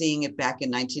it was seeing it back in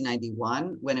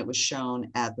 1991 when it was shown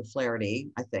at the Flaherty,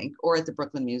 I think, or at the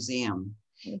Brooklyn Museum.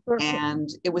 And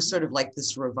it was sort of like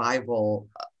this revival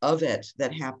of it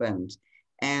that happened,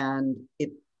 and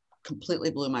it completely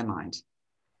blew my mind.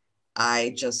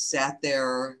 I just sat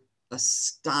there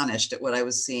astonished at what I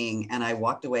was seeing, and I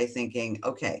walked away thinking,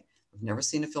 okay, I've never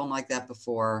seen a film like that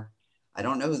before. I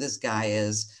don't know who this guy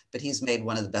is, but he's made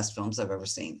one of the best films I've ever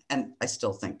seen, and I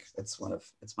still think it's one of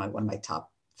my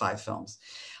top 5 films.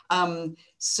 In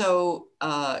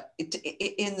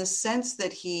the sense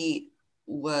that he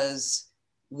was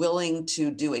willing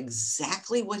to do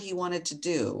exactly what he wanted to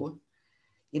do,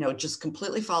 just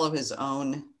completely follow his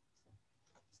own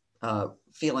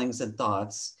feelings and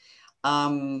thoughts,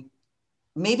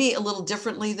 maybe a little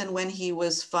differently than when he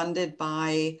was funded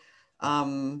by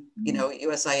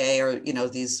USIA or,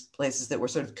 these places that were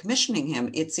sort of commissioning him.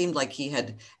 It seemed like he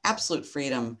had absolute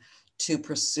freedom to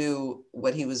pursue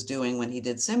what he was doing when he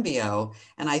did Symbio.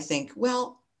 And I think,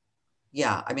 well,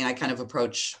 yeah, I mean, I kind of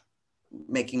approach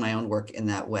making my own work in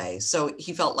that way. So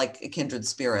he felt like a kindred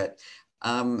spirit.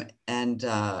 And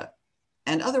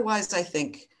otherwise, I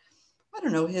think, I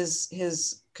don't know,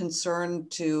 his concern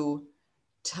to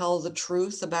tell the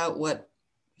truth about what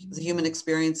the human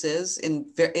experience is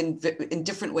in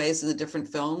different ways in the different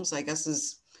films, I guess,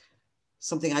 is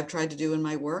something I've tried to do in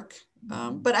my work.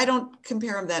 But I don't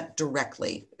compare him that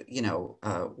directly,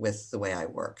 with the way I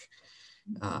work.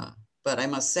 But I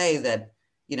must say that,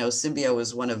 Symbio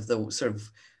was one of the sort of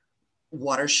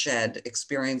watershed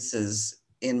experiences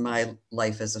in my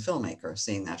life as a filmmaker,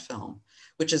 seeing that film,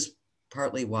 which is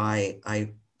partly why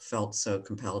I felt so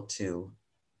compelled to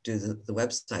do the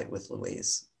website with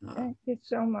Louise. Thank you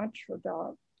so much for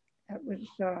that. It was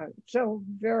so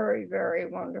very, very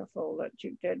wonderful that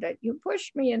you did that. You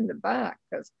pushed me in the back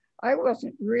because I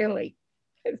wasn't really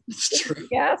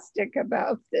enthusiastic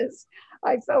about this.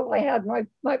 I felt I had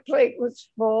my plate was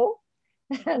full,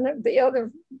 and the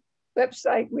other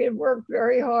website we had worked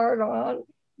very hard on,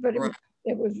 but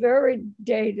it was very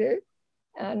dated.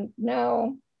 And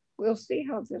now we'll see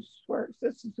how this works.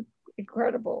 This is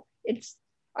incredible.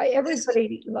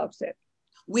 Everybody loves it.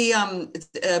 We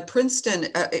Princeton,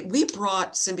 we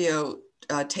brought Symbio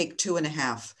Take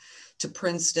 2.5 to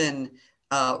Princeton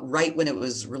right when it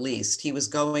was released. He was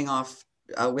going off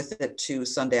with it to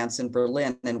Sundance in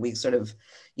Berlin, and we sort of,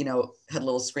 had a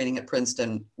little screening at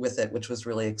Princeton with it, which was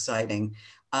really exciting.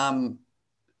 But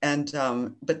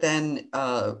then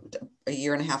a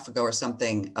year and a half ago or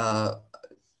something,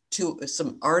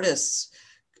 some artists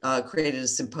created a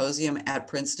symposium at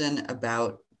Princeton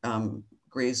about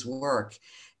Greaves' work.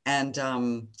 And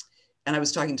I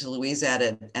was talking to Louise at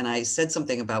it, and I said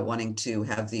something about wanting to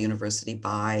have the university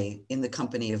buy In the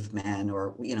Company of Men, or,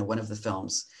 one of the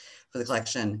films for the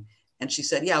collection. And she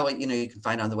said, yeah, well, you can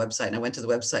find it on the website. And I went to the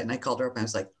website and I called her up and I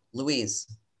was like, Louise,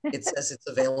 it says it's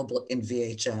available in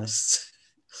VHS.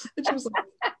 And she was like,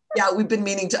 yeah, we've been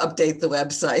meaning to update the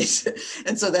website.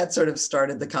 And so that sort of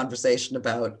started the conversation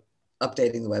about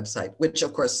updating the website, which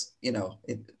of course,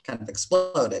 it kind of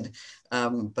exploded.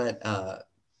 But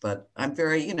I'm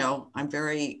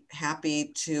very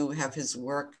happy to have his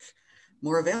work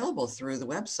more available through the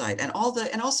website, and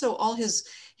also all his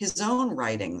own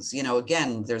writings.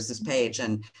 Again, there's this page,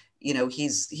 and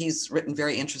he's written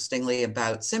very interestingly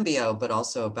about Symbio, but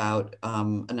also about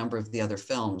a number of the other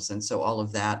films, and so all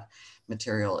of that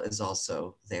material is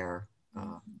also there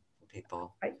for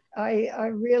people. I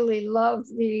really love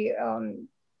the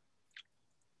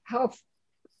how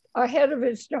ahead of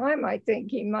his time I think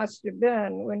he must have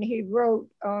been when he wrote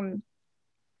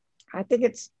I think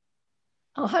it's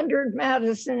 100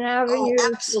 Madison Avenue.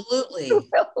 Oh, absolutely.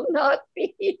 Will not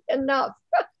be enough.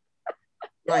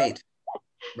 Right.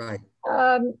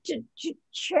 To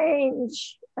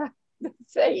change the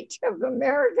fate of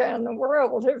America and the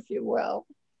world, if you will.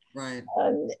 Right.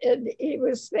 And he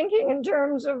was thinking in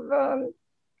terms of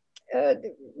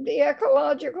the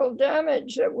ecological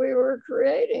damage that we were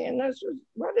creating. And this was,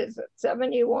 what is it,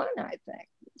 71, I think,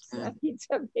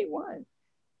 1971.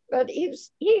 But he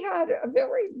had a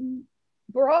very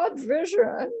broad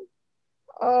vision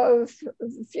of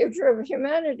the future of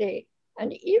humanity.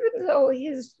 And even though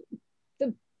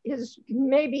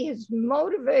maybe his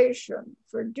motivation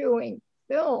for doing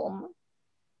film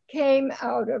came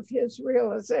out of his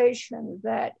realization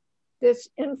that this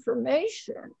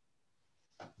information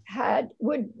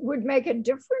would make a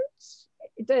difference,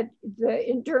 that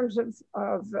in terms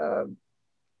of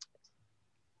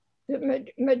the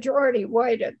majority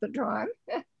white at the time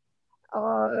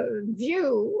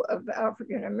view of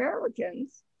African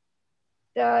Americans,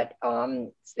 that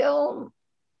film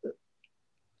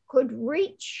could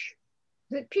reach,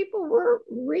 that people were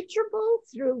reachable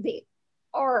through the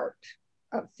art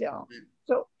of film.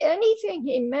 So anything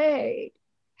he made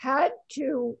had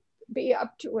to be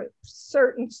up to a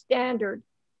certain standard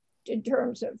in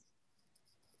terms of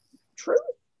truth,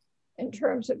 in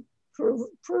terms of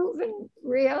proven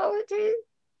reality,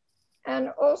 and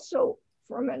also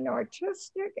from an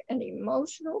artistic and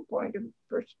emotional point of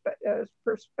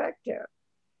perspective.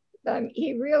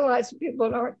 He realized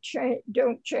people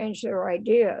don't change their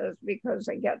ideas because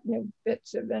they get new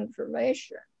bits of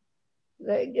information.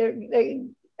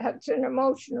 It's an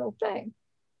emotional thing.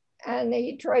 And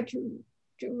he tried to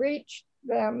reach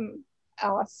them,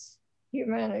 us,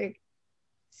 humanity,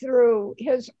 through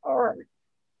his art,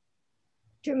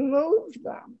 to move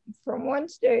them from one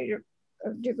state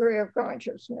of degree of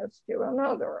consciousness to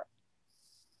another.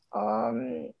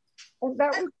 And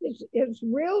that was his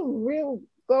real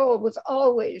goal, was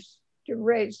always to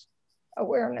raise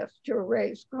awareness, to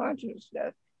raise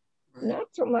consciousness, not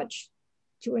so much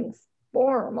to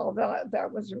inform, although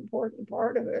that was an important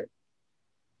part of it.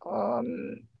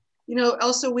 You know,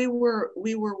 also we were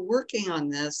working on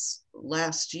this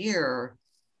last year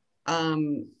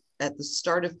at the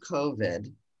start of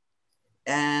COVID.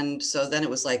 And so then it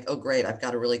was like, oh, great, I've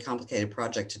got a really complicated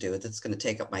project to do that's going to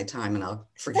take up my time and I'll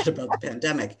forget about the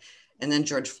pandemic. And then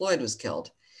George Floyd was killed.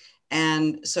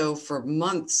 And so for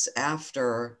months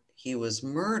after he was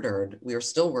murdered, we were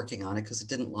still working on it because it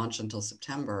didn't launch until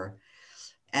September.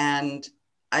 And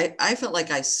I felt like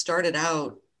I started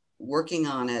out working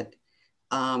on it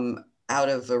out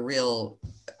of a real,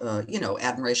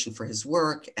 admiration for his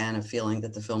work and a feeling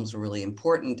that the films were really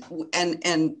important,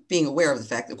 and being aware of the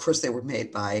fact that, of course, they were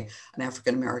made by an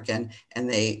African-American, and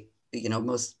they,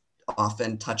 most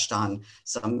often touched on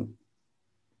some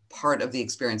part of the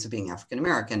experience of being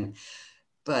African-American.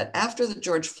 But after the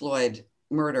George Floyd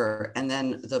murder and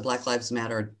then the Black Lives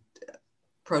Matter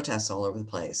protests all over the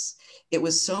place, it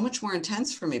was so much more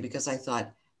intense for me because I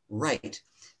thought, right,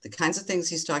 the kinds of things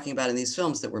he's talking about in these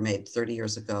films that were made 30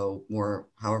 years ago, or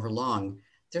however long,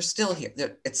 they're still here.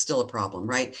 It's still a problem,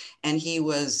 right? And he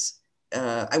was,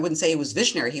 I wouldn't say he was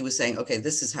visionary. He was saying, okay,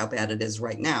 this is how bad it is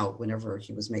right now, whenever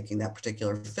he was making that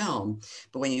particular film.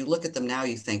 But when you look at them now,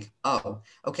 you think, oh,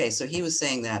 okay, so he was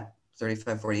saying that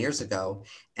 35, 40 years ago,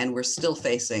 and we're still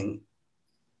facing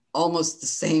almost the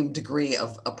same degree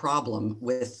of a problem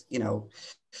with,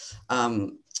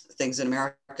 things in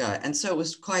America. And so it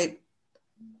was quite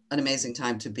an amazing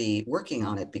time to be working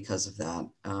on it because of that.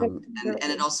 And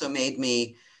it also made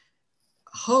me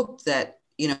hope that,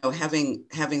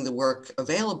 having the work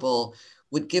available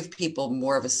would give people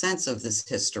more of a sense of this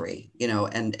history,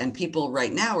 and people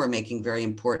right now are making very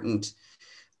important,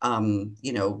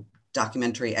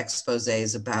 documentary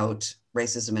exposés about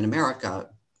racism in America,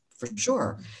 for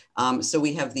sure. So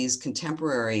we have these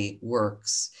contemporary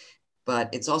works, but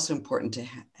it's also important to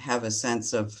have a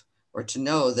sense of, or to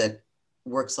know that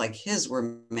works like his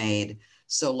were made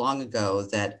so long ago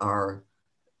that are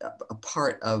a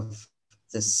part of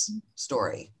this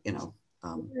story,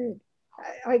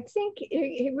 I think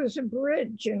he was a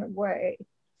bridge in a way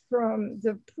from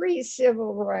the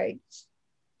pre-civil rights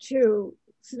through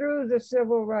the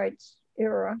civil rights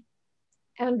era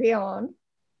and beyond.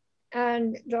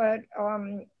 And that,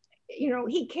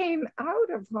 he came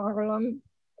out of Harlem.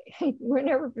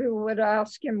 Whenever people would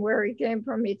ask him where he came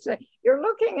from, he'd say, "You're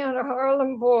looking at a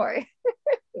Harlem boy."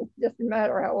 It doesn't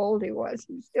matter how old he was,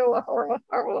 he's still a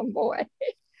Harlem boy.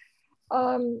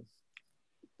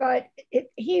 But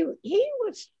he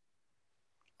was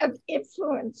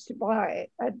influenced by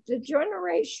the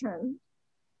generation,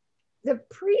 the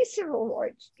pre-civil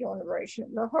rights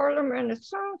generation, the Harlem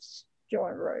Renaissance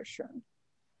generation,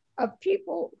 of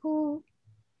people who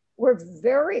were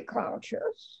very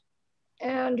conscious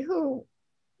and who,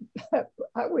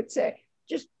 I would say,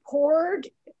 just poured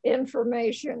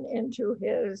information into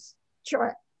his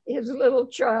little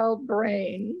child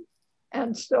brain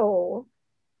and soul,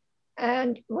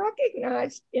 and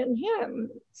recognized in him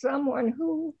someone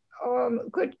who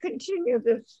could continue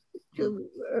this to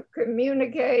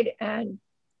communicate and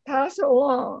pass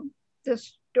along the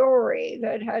story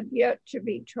that had yet to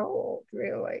be told,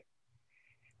 really.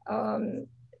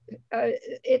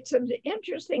 It's an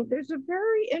interesting, there's a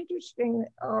very interesting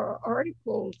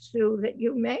article, Sue, that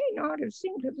you may not have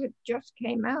seen because it just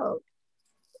came out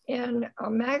in a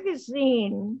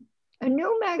magazine, a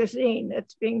new magazine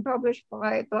that's being published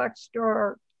by Black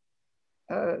Star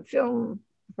Film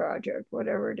Project,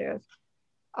 whatever it is,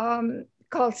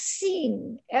 called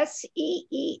Seen,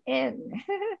 S-E-E-N.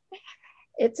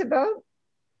 It's about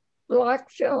Black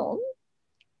film,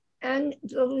 and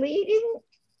the leading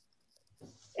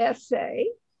essay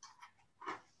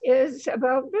is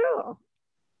about Bill.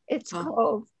 It's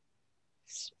called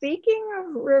Speaking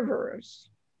of Rivers,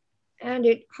 and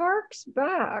it harks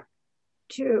back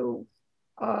to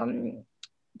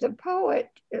the poet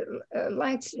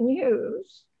Langston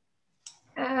Hughes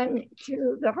and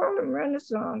to the Harlem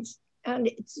Renaissance, and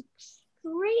it's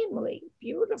extremely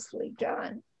beautifully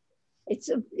done. It's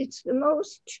the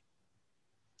most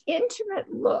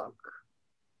intimate look,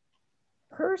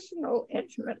 personal,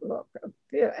 intimate look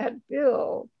at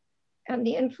Bill and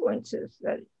the influences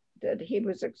that he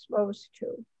was exposed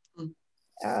to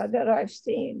that I've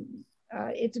seen.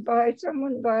 It's by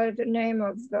someone by the name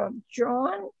of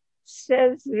John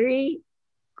Cesare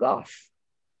Goff.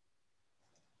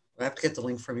 I have to get the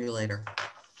link from you later.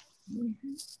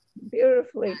 Mm-hmm.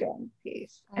 Beautifully done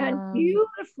piece and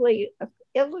beautifully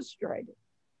illustrated.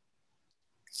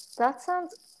 That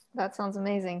sounds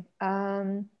amazing.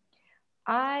 I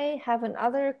have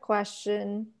another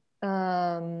question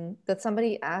that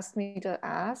somebody asked me to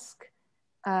ask.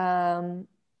 I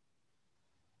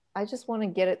just want to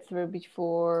get it through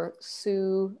before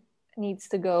Sue needs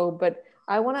to go, but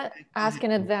I want to ask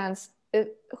in advance,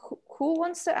 who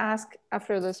wants to ask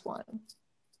after this one?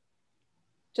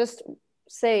 Just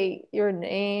say your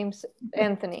names.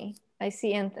 Anthony. I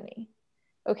see Anthony.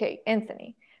 Okay,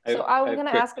 Anthony. So I was going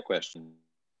to ask a question.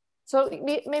 So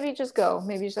maybe just go.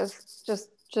 Maybe just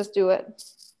do it.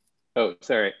 Oh,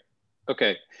 sorry.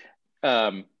 Okay.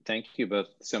 Thank you both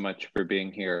so much for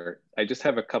being here. I just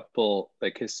have a couple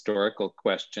like historical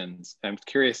questions. I'm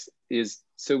curious, is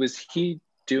he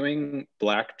doing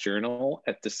Black Journal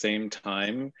at the same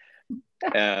time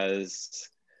as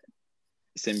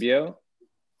Symbio?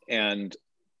 And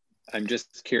I'm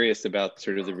just curious about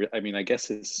sort of I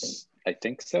guess I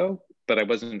think so, but I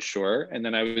wasn't sure. And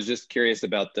then I was just curious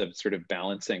about the sort of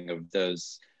balancing of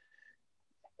those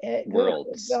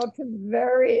worlds. That's a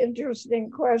very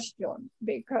interesting question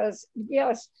because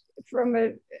yes, from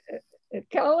a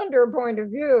calendar point of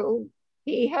view,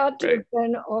 he had to have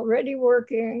been already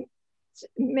working,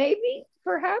 maybe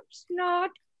perhaps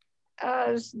not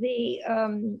as the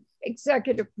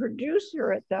executive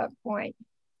producer at that point,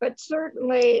 but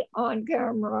certainly on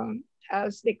camera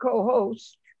as the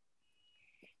co-host.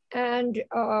 And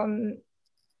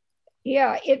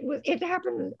yeah, it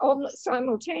happened almost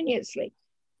simultaneously.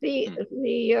 The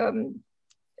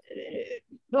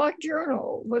Black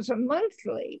Journal was a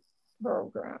monthly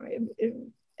program.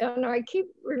 And I keep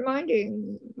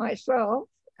reminding myself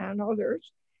and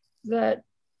others that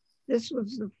this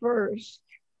was the first,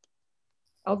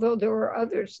 although there were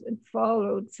others that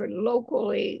followed for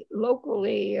locally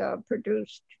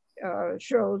produced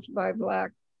shows by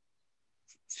Black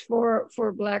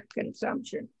for Black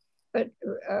consumption. But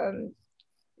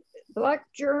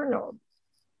Black Journal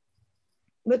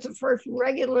was the first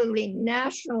regularly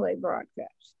nationally broadcast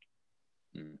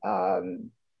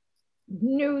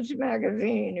news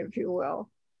magazine, if you will,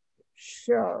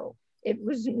 show. It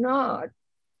was not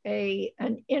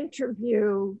an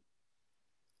interview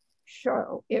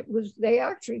show. They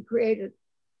actually created,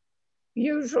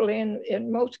 usually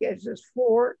in most cases,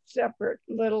 4 separate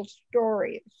little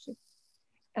stories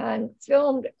and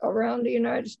filmed around the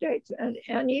United States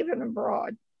and even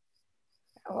abroad.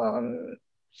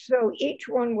 So each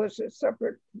one was a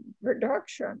separate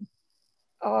production.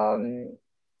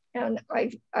 And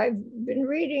I've been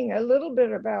reading a little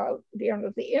bit about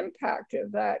the impact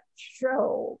of that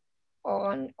show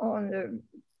on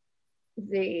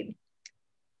the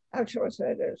how shall I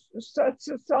say this,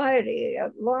 society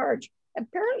at large.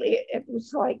 Apparently it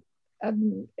was like a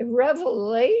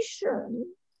revelation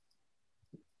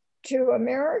to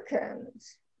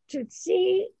Americans to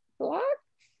see Black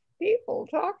people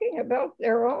talking about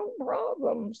their own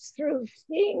problems,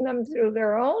 seeing them through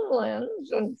their own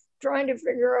lens and trying to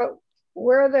figure out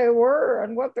where they were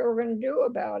and what they were going to do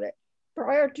about it.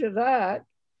 Prior to that,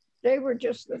 they were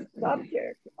just the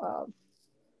subject of.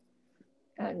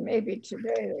 and maybe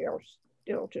today they are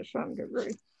still to some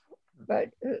degree. But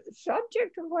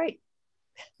subject of white,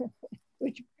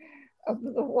 which of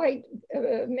the white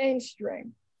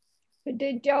mainstream,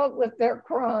 they dealt with their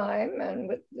crime and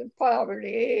with the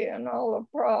poverty and all the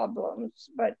problems,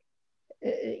 but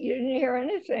you didn't hear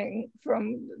anything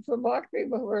from Black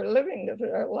people who were living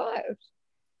their lives.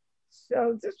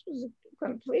 So this was a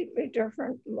completely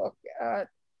different look at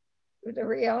the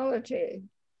reality.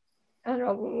 And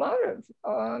a lot of,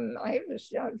 I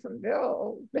understand from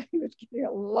Bill, that he was getting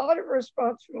a lot of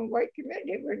response from the white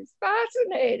community. They were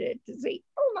fascinated to see,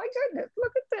 oh my goodness,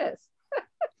 look at this.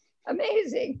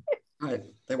 Amazing. Right,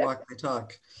 they walk, they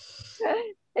talk.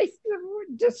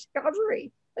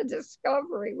 Discovery, a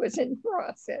discovery was in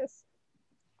process.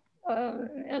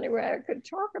 Anyway, I could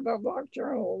talk about Black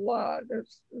Journal a lot.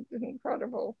 It's an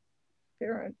incredible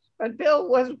appearance. But Bill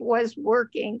was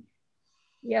working,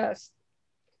 yes,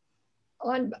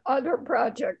 on other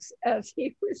projects as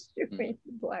he was doing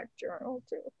the Black Journal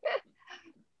too.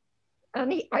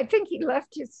 And I think he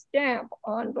left his stamp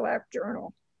on Black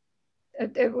Journal.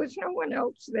 There was no one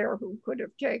else there who could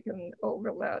have taken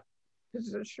over that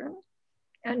position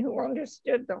and who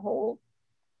understood the whole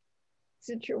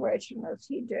situation as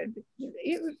he did.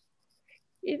 He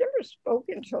never spoke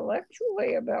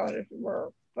intellectually about his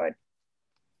work, but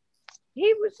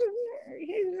he was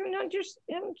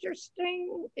an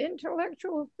interesting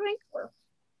intellectual thinker.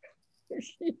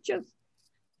 He just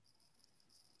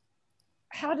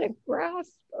had a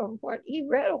grasp of what he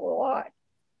read a lot.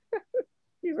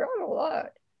 He read a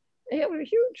lot. He had a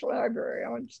huge library.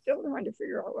 I'm still trying to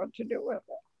figure out what to do with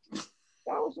it.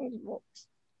 Thousands of books.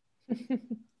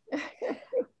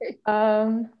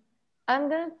 I'm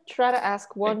gonna try to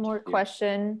ask one more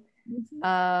question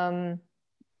from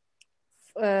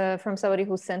somebody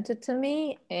who sent it to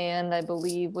me, and I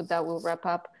believe with that we'll wrap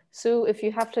up. Sue, if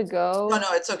you have to go.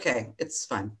 No, it's okay. It's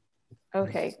fine.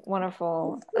 Okay,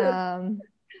 wonderful.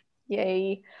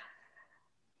 Yay.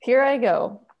 Here I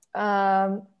go.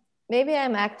 Maybe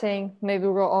I'm acting, maybe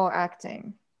we're all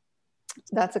acting.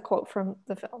 That's a quote from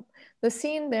the film. The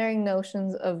scene bearing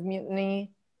notions of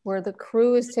mutiny where the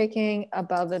crew is talking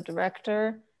about the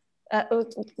director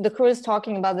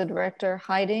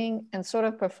hiding and sort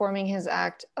of performing his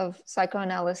act of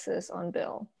psychoanalysis on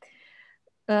Bill.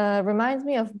 Reminds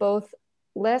me of both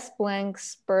Les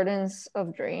Blanc's Burdens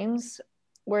of Dreams,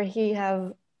 where we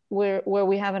have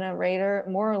a narrator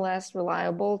more or less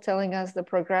reliable telling us the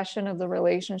progression of the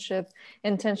relationship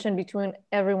and tension between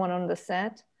everyone on the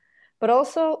set, but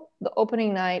also the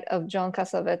opening night of John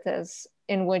Cassavetes,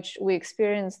 in which we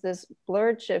experience this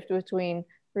blurred shift between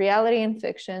reality and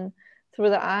fiction through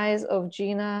the eyes of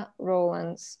Gina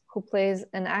Rowlands, who plays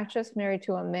an actress married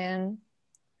to a man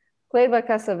played by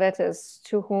Cassavetes,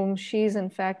 to whom she's in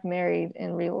fact married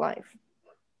in real life.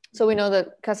 So we know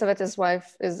that Cassavetes'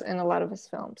 wife is in a lot of his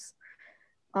films.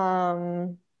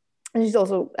 And she's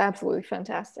also absolutely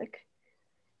fantastic.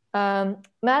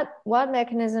 Matt, what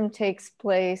mechanism takes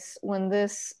place when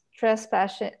this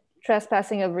trespassing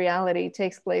of reality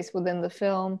takes place within the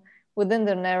film, within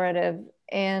the narrative,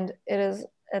 and is it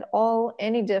at all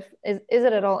any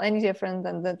different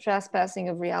than the trespassing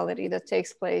of reality that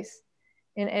takes place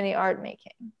in any art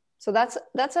making? So that's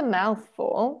a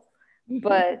mouthful,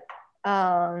 but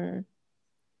let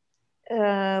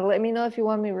me know if you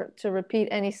want me to repeat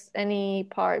any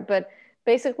part. But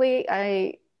basically,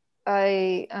 I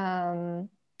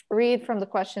read from the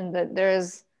question that there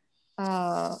is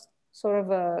sort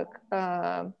of a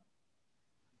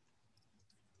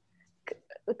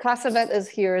Cassavetes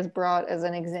here is brought as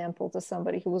an example to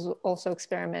somebody who was also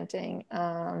experimenting,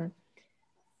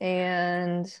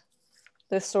 and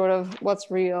this sort of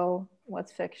what's real,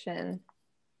 what's fiction,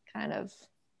 kind of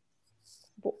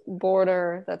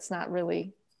border that's not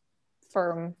really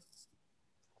firm.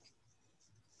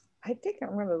 I think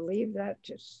I'm going to leave that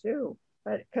to Sue,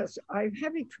 but because I'm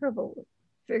having trouble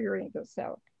figuring this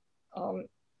out. I'm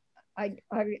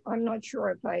not sure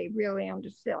if I really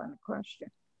understand the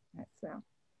question. So,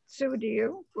 Sue, do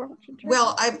you?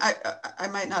 Well, I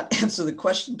might not answer the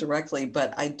question directly,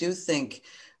 but I do think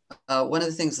one of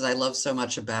the things that I love so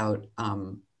much about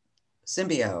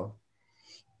Symbio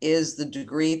is the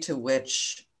degree to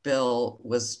which Bill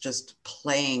was just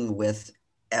playing with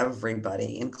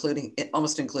everybody,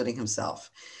 almost including himself.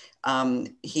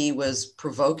 He was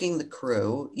provoking the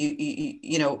crew.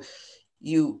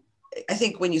 I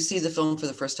think when you see the film for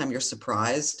the first time, you're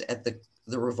surprised at the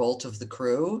revolt of the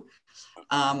crew.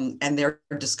 And their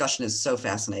discussion is so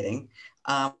fascinating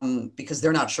because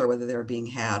they're not sure whether they're being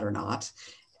had or not.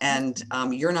 And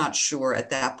you're not sure at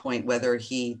that point whether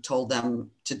he told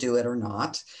them to do it or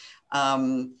not.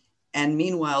 And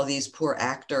meanwhile, these poor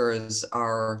actors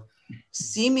are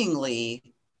seemingly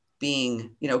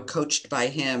being, you know, coached by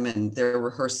him, and they're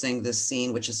rehearsing this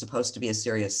scene, which is supposed to be a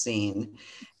serious scene.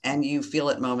 And you feel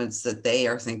at moments that they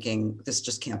are thinking, this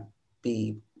just can't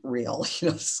be real. You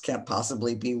know, this can't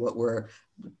possibly be what we're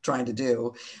trying to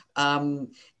do.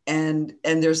 And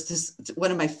there's this,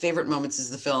 one of my favorite moments is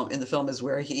in the film is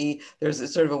where there's a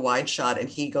sort of a wide shot and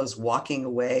he goes walking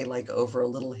away like over a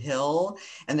little hill,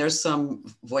 and there's some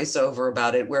voiceover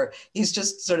about it where he's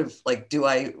just sort of like, do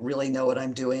I really know what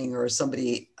I'm doing? Or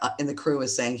somebody in the crew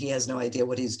is saying he has no idea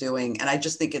what he's doing. And I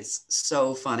just think it's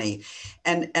so funny.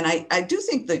 And I do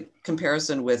think the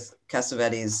comparison with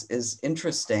Cassavetes is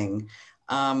interesting.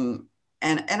 And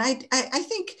I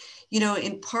think, you know,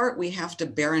 in part, we have to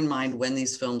bear in mind when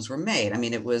these films were made. I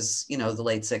mean, it was, you know, the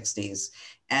late 60s,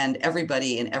 and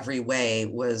everybody in every way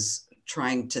was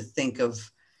trying to think of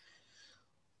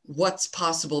what's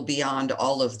possible beyond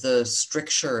all of the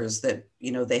strictures that,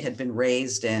 you know, they had been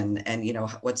raised in. And, you know,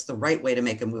 what's the right way to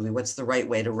make a movie? What's the right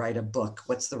way to write a book?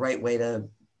 What's the right way to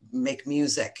make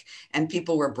music? And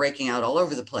people were breaking out all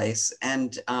over the place.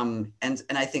 And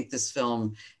I think this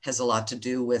film has a lot to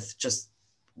do with just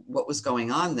what was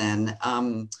going on then,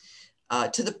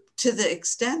 to the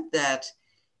extent that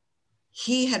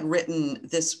he had written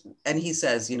this, and he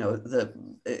says, you know,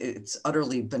 it's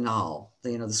utterly banal.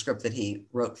 You know, the script that he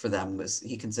wrote for them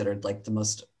he considered like the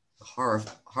most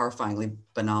horrifyingly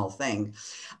banal thing,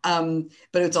 but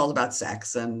it's all about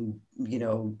sex and, you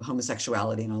know,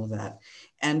 homosexuality and all of that,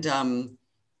 and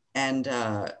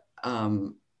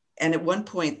at one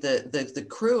point, the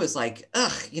crew is like,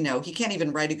 ugh, you know, he can't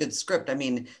even write a good script. I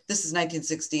mean, this is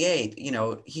 1968, you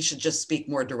know, he should just speak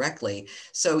more directly.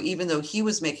 So even though he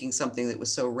was making something that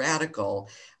was so radical,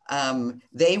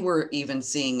 they were even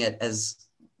seeing it as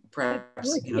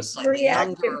perhaps, you know, slightly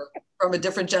younger, from a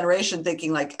different generation,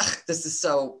 thinking like, ugh, this is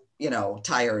so, you know,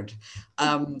 tired.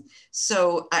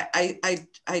 So I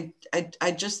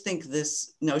just think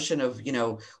this notion of, you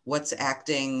know, what's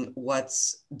acting,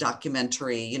 what's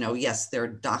documentary, you know, yes,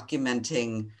 they're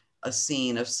documenting a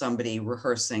scene of somebody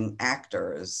rehearsing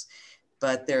actors,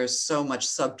 but there's so much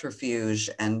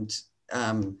subterfuge and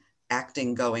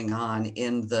acting going on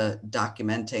in the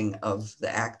documenting of the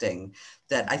acting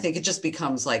that I think it just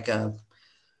becomes like a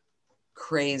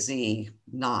crazy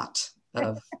knot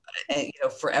of, you know,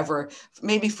 forever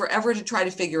to try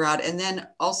to figure out, and then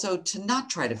also to not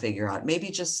try to figure out, maybe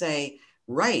just say,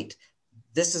 right,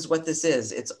 this is what this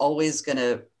is. It's always going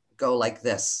to go like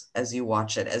this as you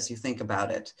watch it, as you think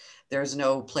about it. There's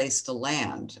no place to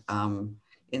land,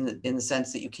 in the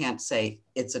sense that you can't say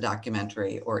it's a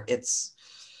documentary or it's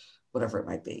whatever it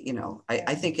might be. You know,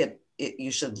 I think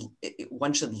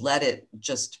one should let it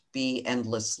just be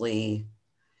endlessly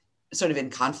sort of in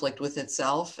conflict with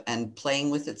itself and playing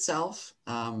with itself.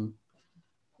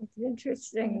 It's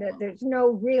interesting that there's no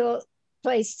real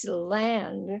place to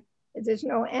land. There's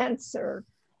no answer.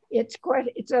 It's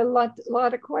a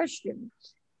lot of questions.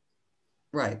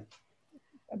 Right.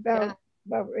 About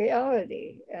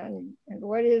reality and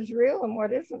what is real and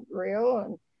what isn't real,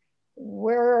 and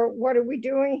what are we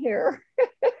doing here?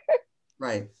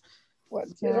 Right.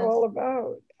 What's it all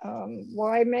about?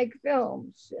 Why make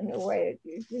films in a way?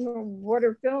 You know, what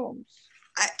are films?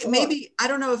 I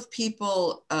don't know if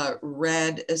people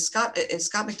read, Scott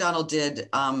McDonald did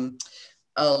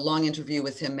a long interview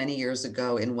with him many years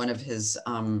ago in one of his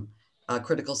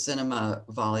critical cinema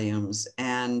volumes.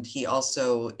 And he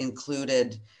also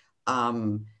included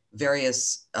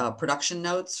various production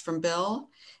notes from Bill.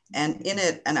 And in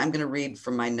it, and I'm going to read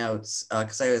from my notes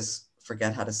because I always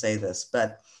forget how to say this,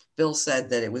 but Bill said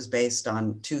that it was based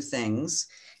on two things.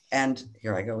 And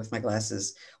here I go with my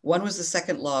glasses. One was the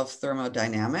second law of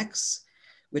thermodynamics,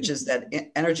 which is that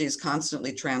energy is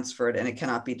constantly transferred and it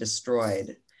cannot be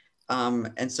destroyed.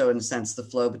 And so in a sense, the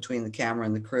flow between the camera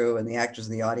and the crew and the actors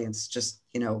and the audience, just,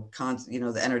 you know,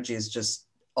 the energy is just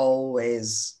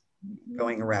always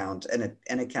going around and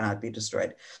it cannot be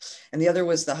destroyed. And the other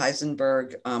was the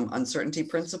Heisenberg uncertainty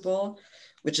principle,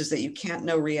 which is that you can't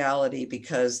know reality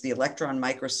because the electron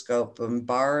microscope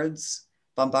bombards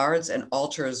and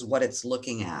alters what it's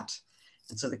looking at.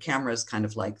 And so the camera is kind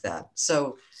of like that.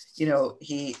 So, you know,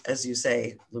 he, as you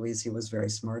say, Louise, he was very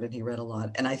smart and he read a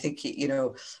lot. And I think he, you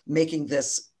know, making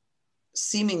this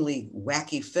seemingly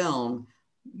wacky film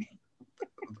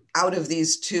out of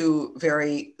these two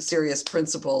very serious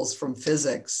principles from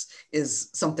physics is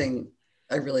something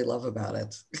I really love about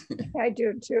it. I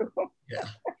do too. Yeah.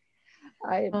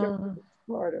 I adore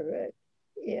part of it.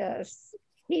 Yes,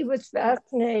 he was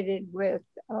fascinated with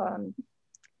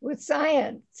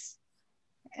science,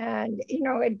 And, you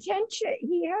know,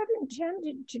 he had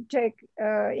intended to take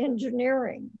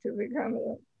engineering to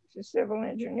become a civil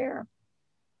engineer.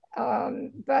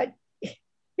 But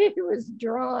he was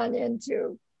drawn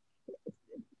into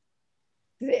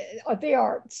the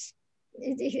arts.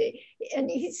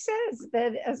 And he says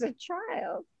that as a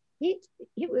child, he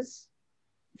was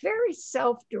very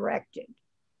self-directed.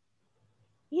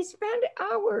 He spent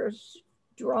hours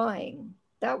drawing.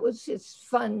 That was his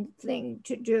fun thing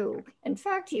to do. In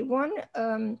fact, he won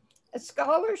a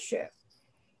scholarship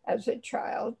as a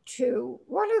child to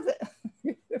one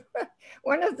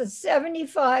of the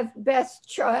 75 best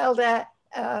child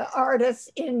artists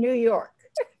in New York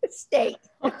State.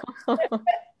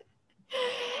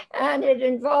 And it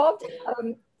involved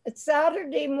a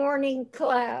Saturday morning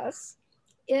class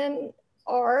in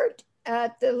art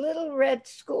at the Little Red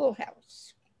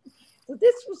Schoolhouse. So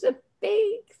this was a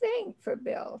big thing for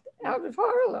Bill out of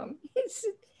Harlem.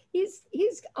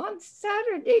 He's on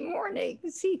Saturday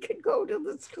mornings, he could go to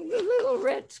the Little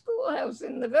Red Schoolhouse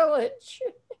in the Village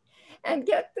and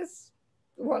get this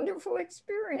wonderful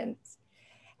experience.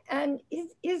 And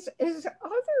his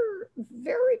other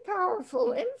very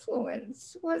powerful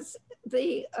influence was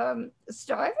the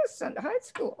Stuyvesant High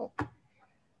School.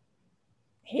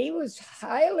 He was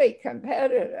highly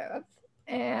competitive,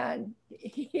 and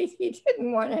he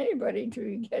didn't want anybody to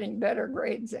be getting better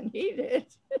grades than he did.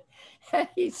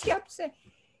 He kept saying,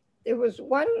 there was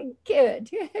one kid,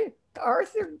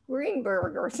 Arthur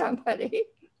Greenberg or somebody,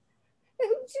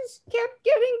 who just kept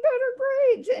getting better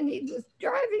grades, and he was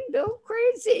driving Bill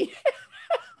crazy.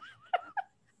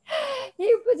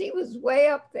 But he was way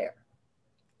up there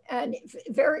and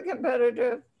very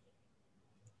competitive.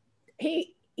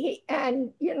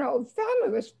 And, you know, family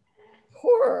was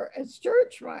poor as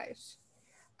church mice.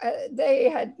 They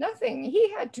had nothing.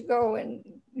 He had to go, and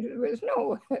there was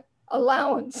no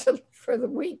allowance for the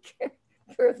week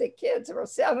for the kids. There were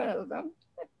 7 of them.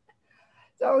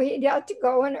 So he had to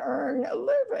go and earn a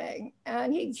living,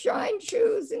 and he shined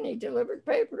shoes, and he delivered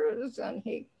papers, and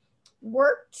he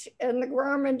worked in the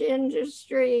garment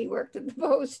industry, worked at the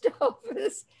post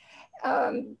office.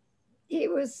 He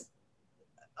was,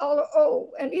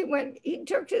 and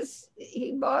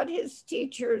he bought his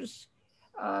teachers,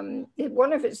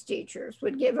 one of his teachers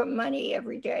would give him money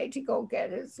every day to go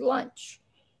get his lunch.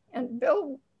 And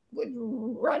Bill would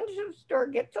run to the store,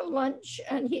 get the lunch,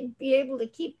 and he'd be able to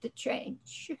keep the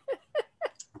change.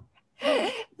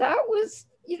 That was,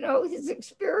 you know, his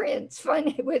experience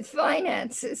with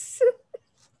finances.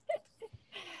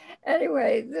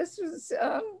 Anyway, this was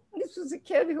a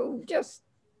kid who just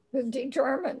was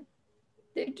determined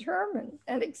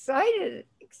and excited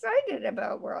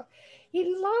about world.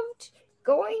 He loved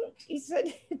going, he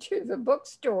said, to the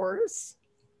bookstores.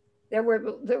 There were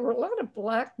a lot of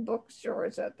black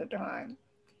bookstores at the time,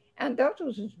 and that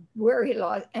was where he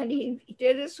lost. And he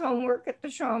did his homework at the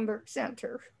Schomburg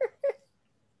Center,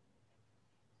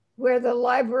 where the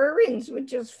librarians would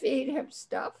just feed him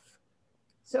stuff.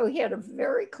 So he had a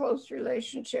very close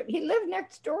relationship. He lived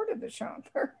next door to the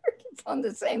Schomburg. It's on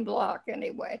the same block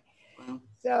anyway. Wow.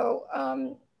 So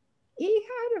he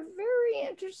had a very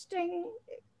interesting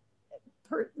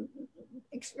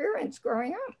experience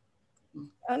growing up.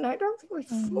 And I don't think we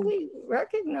fully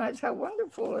recognize how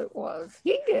wonderful it was.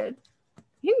 He did.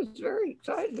 He was very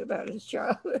excited about his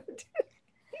childhood.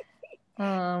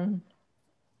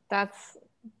 That's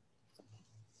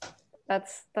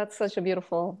such a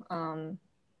beautiful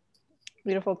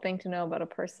thing to know about a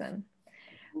person.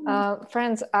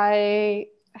 Friends, I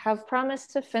have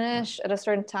promised to finish at a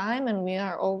certain time, and we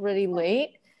are already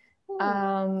late.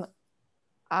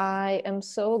 I am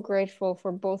so grateful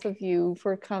for both of you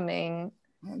for coming.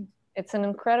 It's an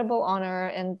incredible honor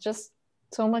and just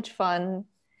so much fun.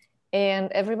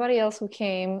 And everybody else who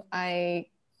came, I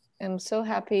am so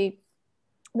happy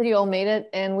that you all made it.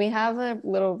 And we have a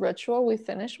little ritual we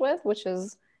finish with, which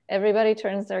is everybody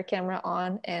turns their camera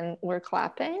on and we're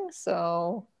clapping.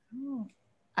 So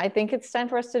I think it's time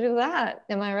for us to do that.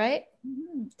 Am I right?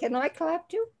 Can I clap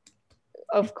too?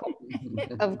 Of course.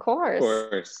 Of course. Of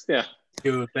course, yeah.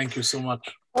 Thank you so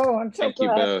much. Oh, I'm so glad. Thank you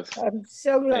both. I'm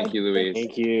so glad. Thank you, Louise.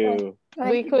 Thank you.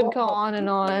 We could go on and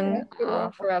on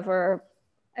forever.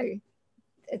 It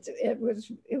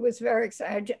was very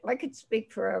exciting. I could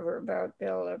speak forever about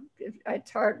Bill.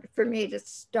 It's hard for me to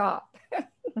stop.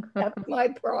 That's my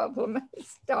problem.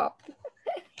 Stop.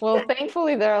 Well,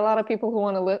 thankfully, there are a lot of people who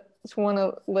want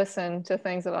to listen to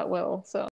things about Will. So.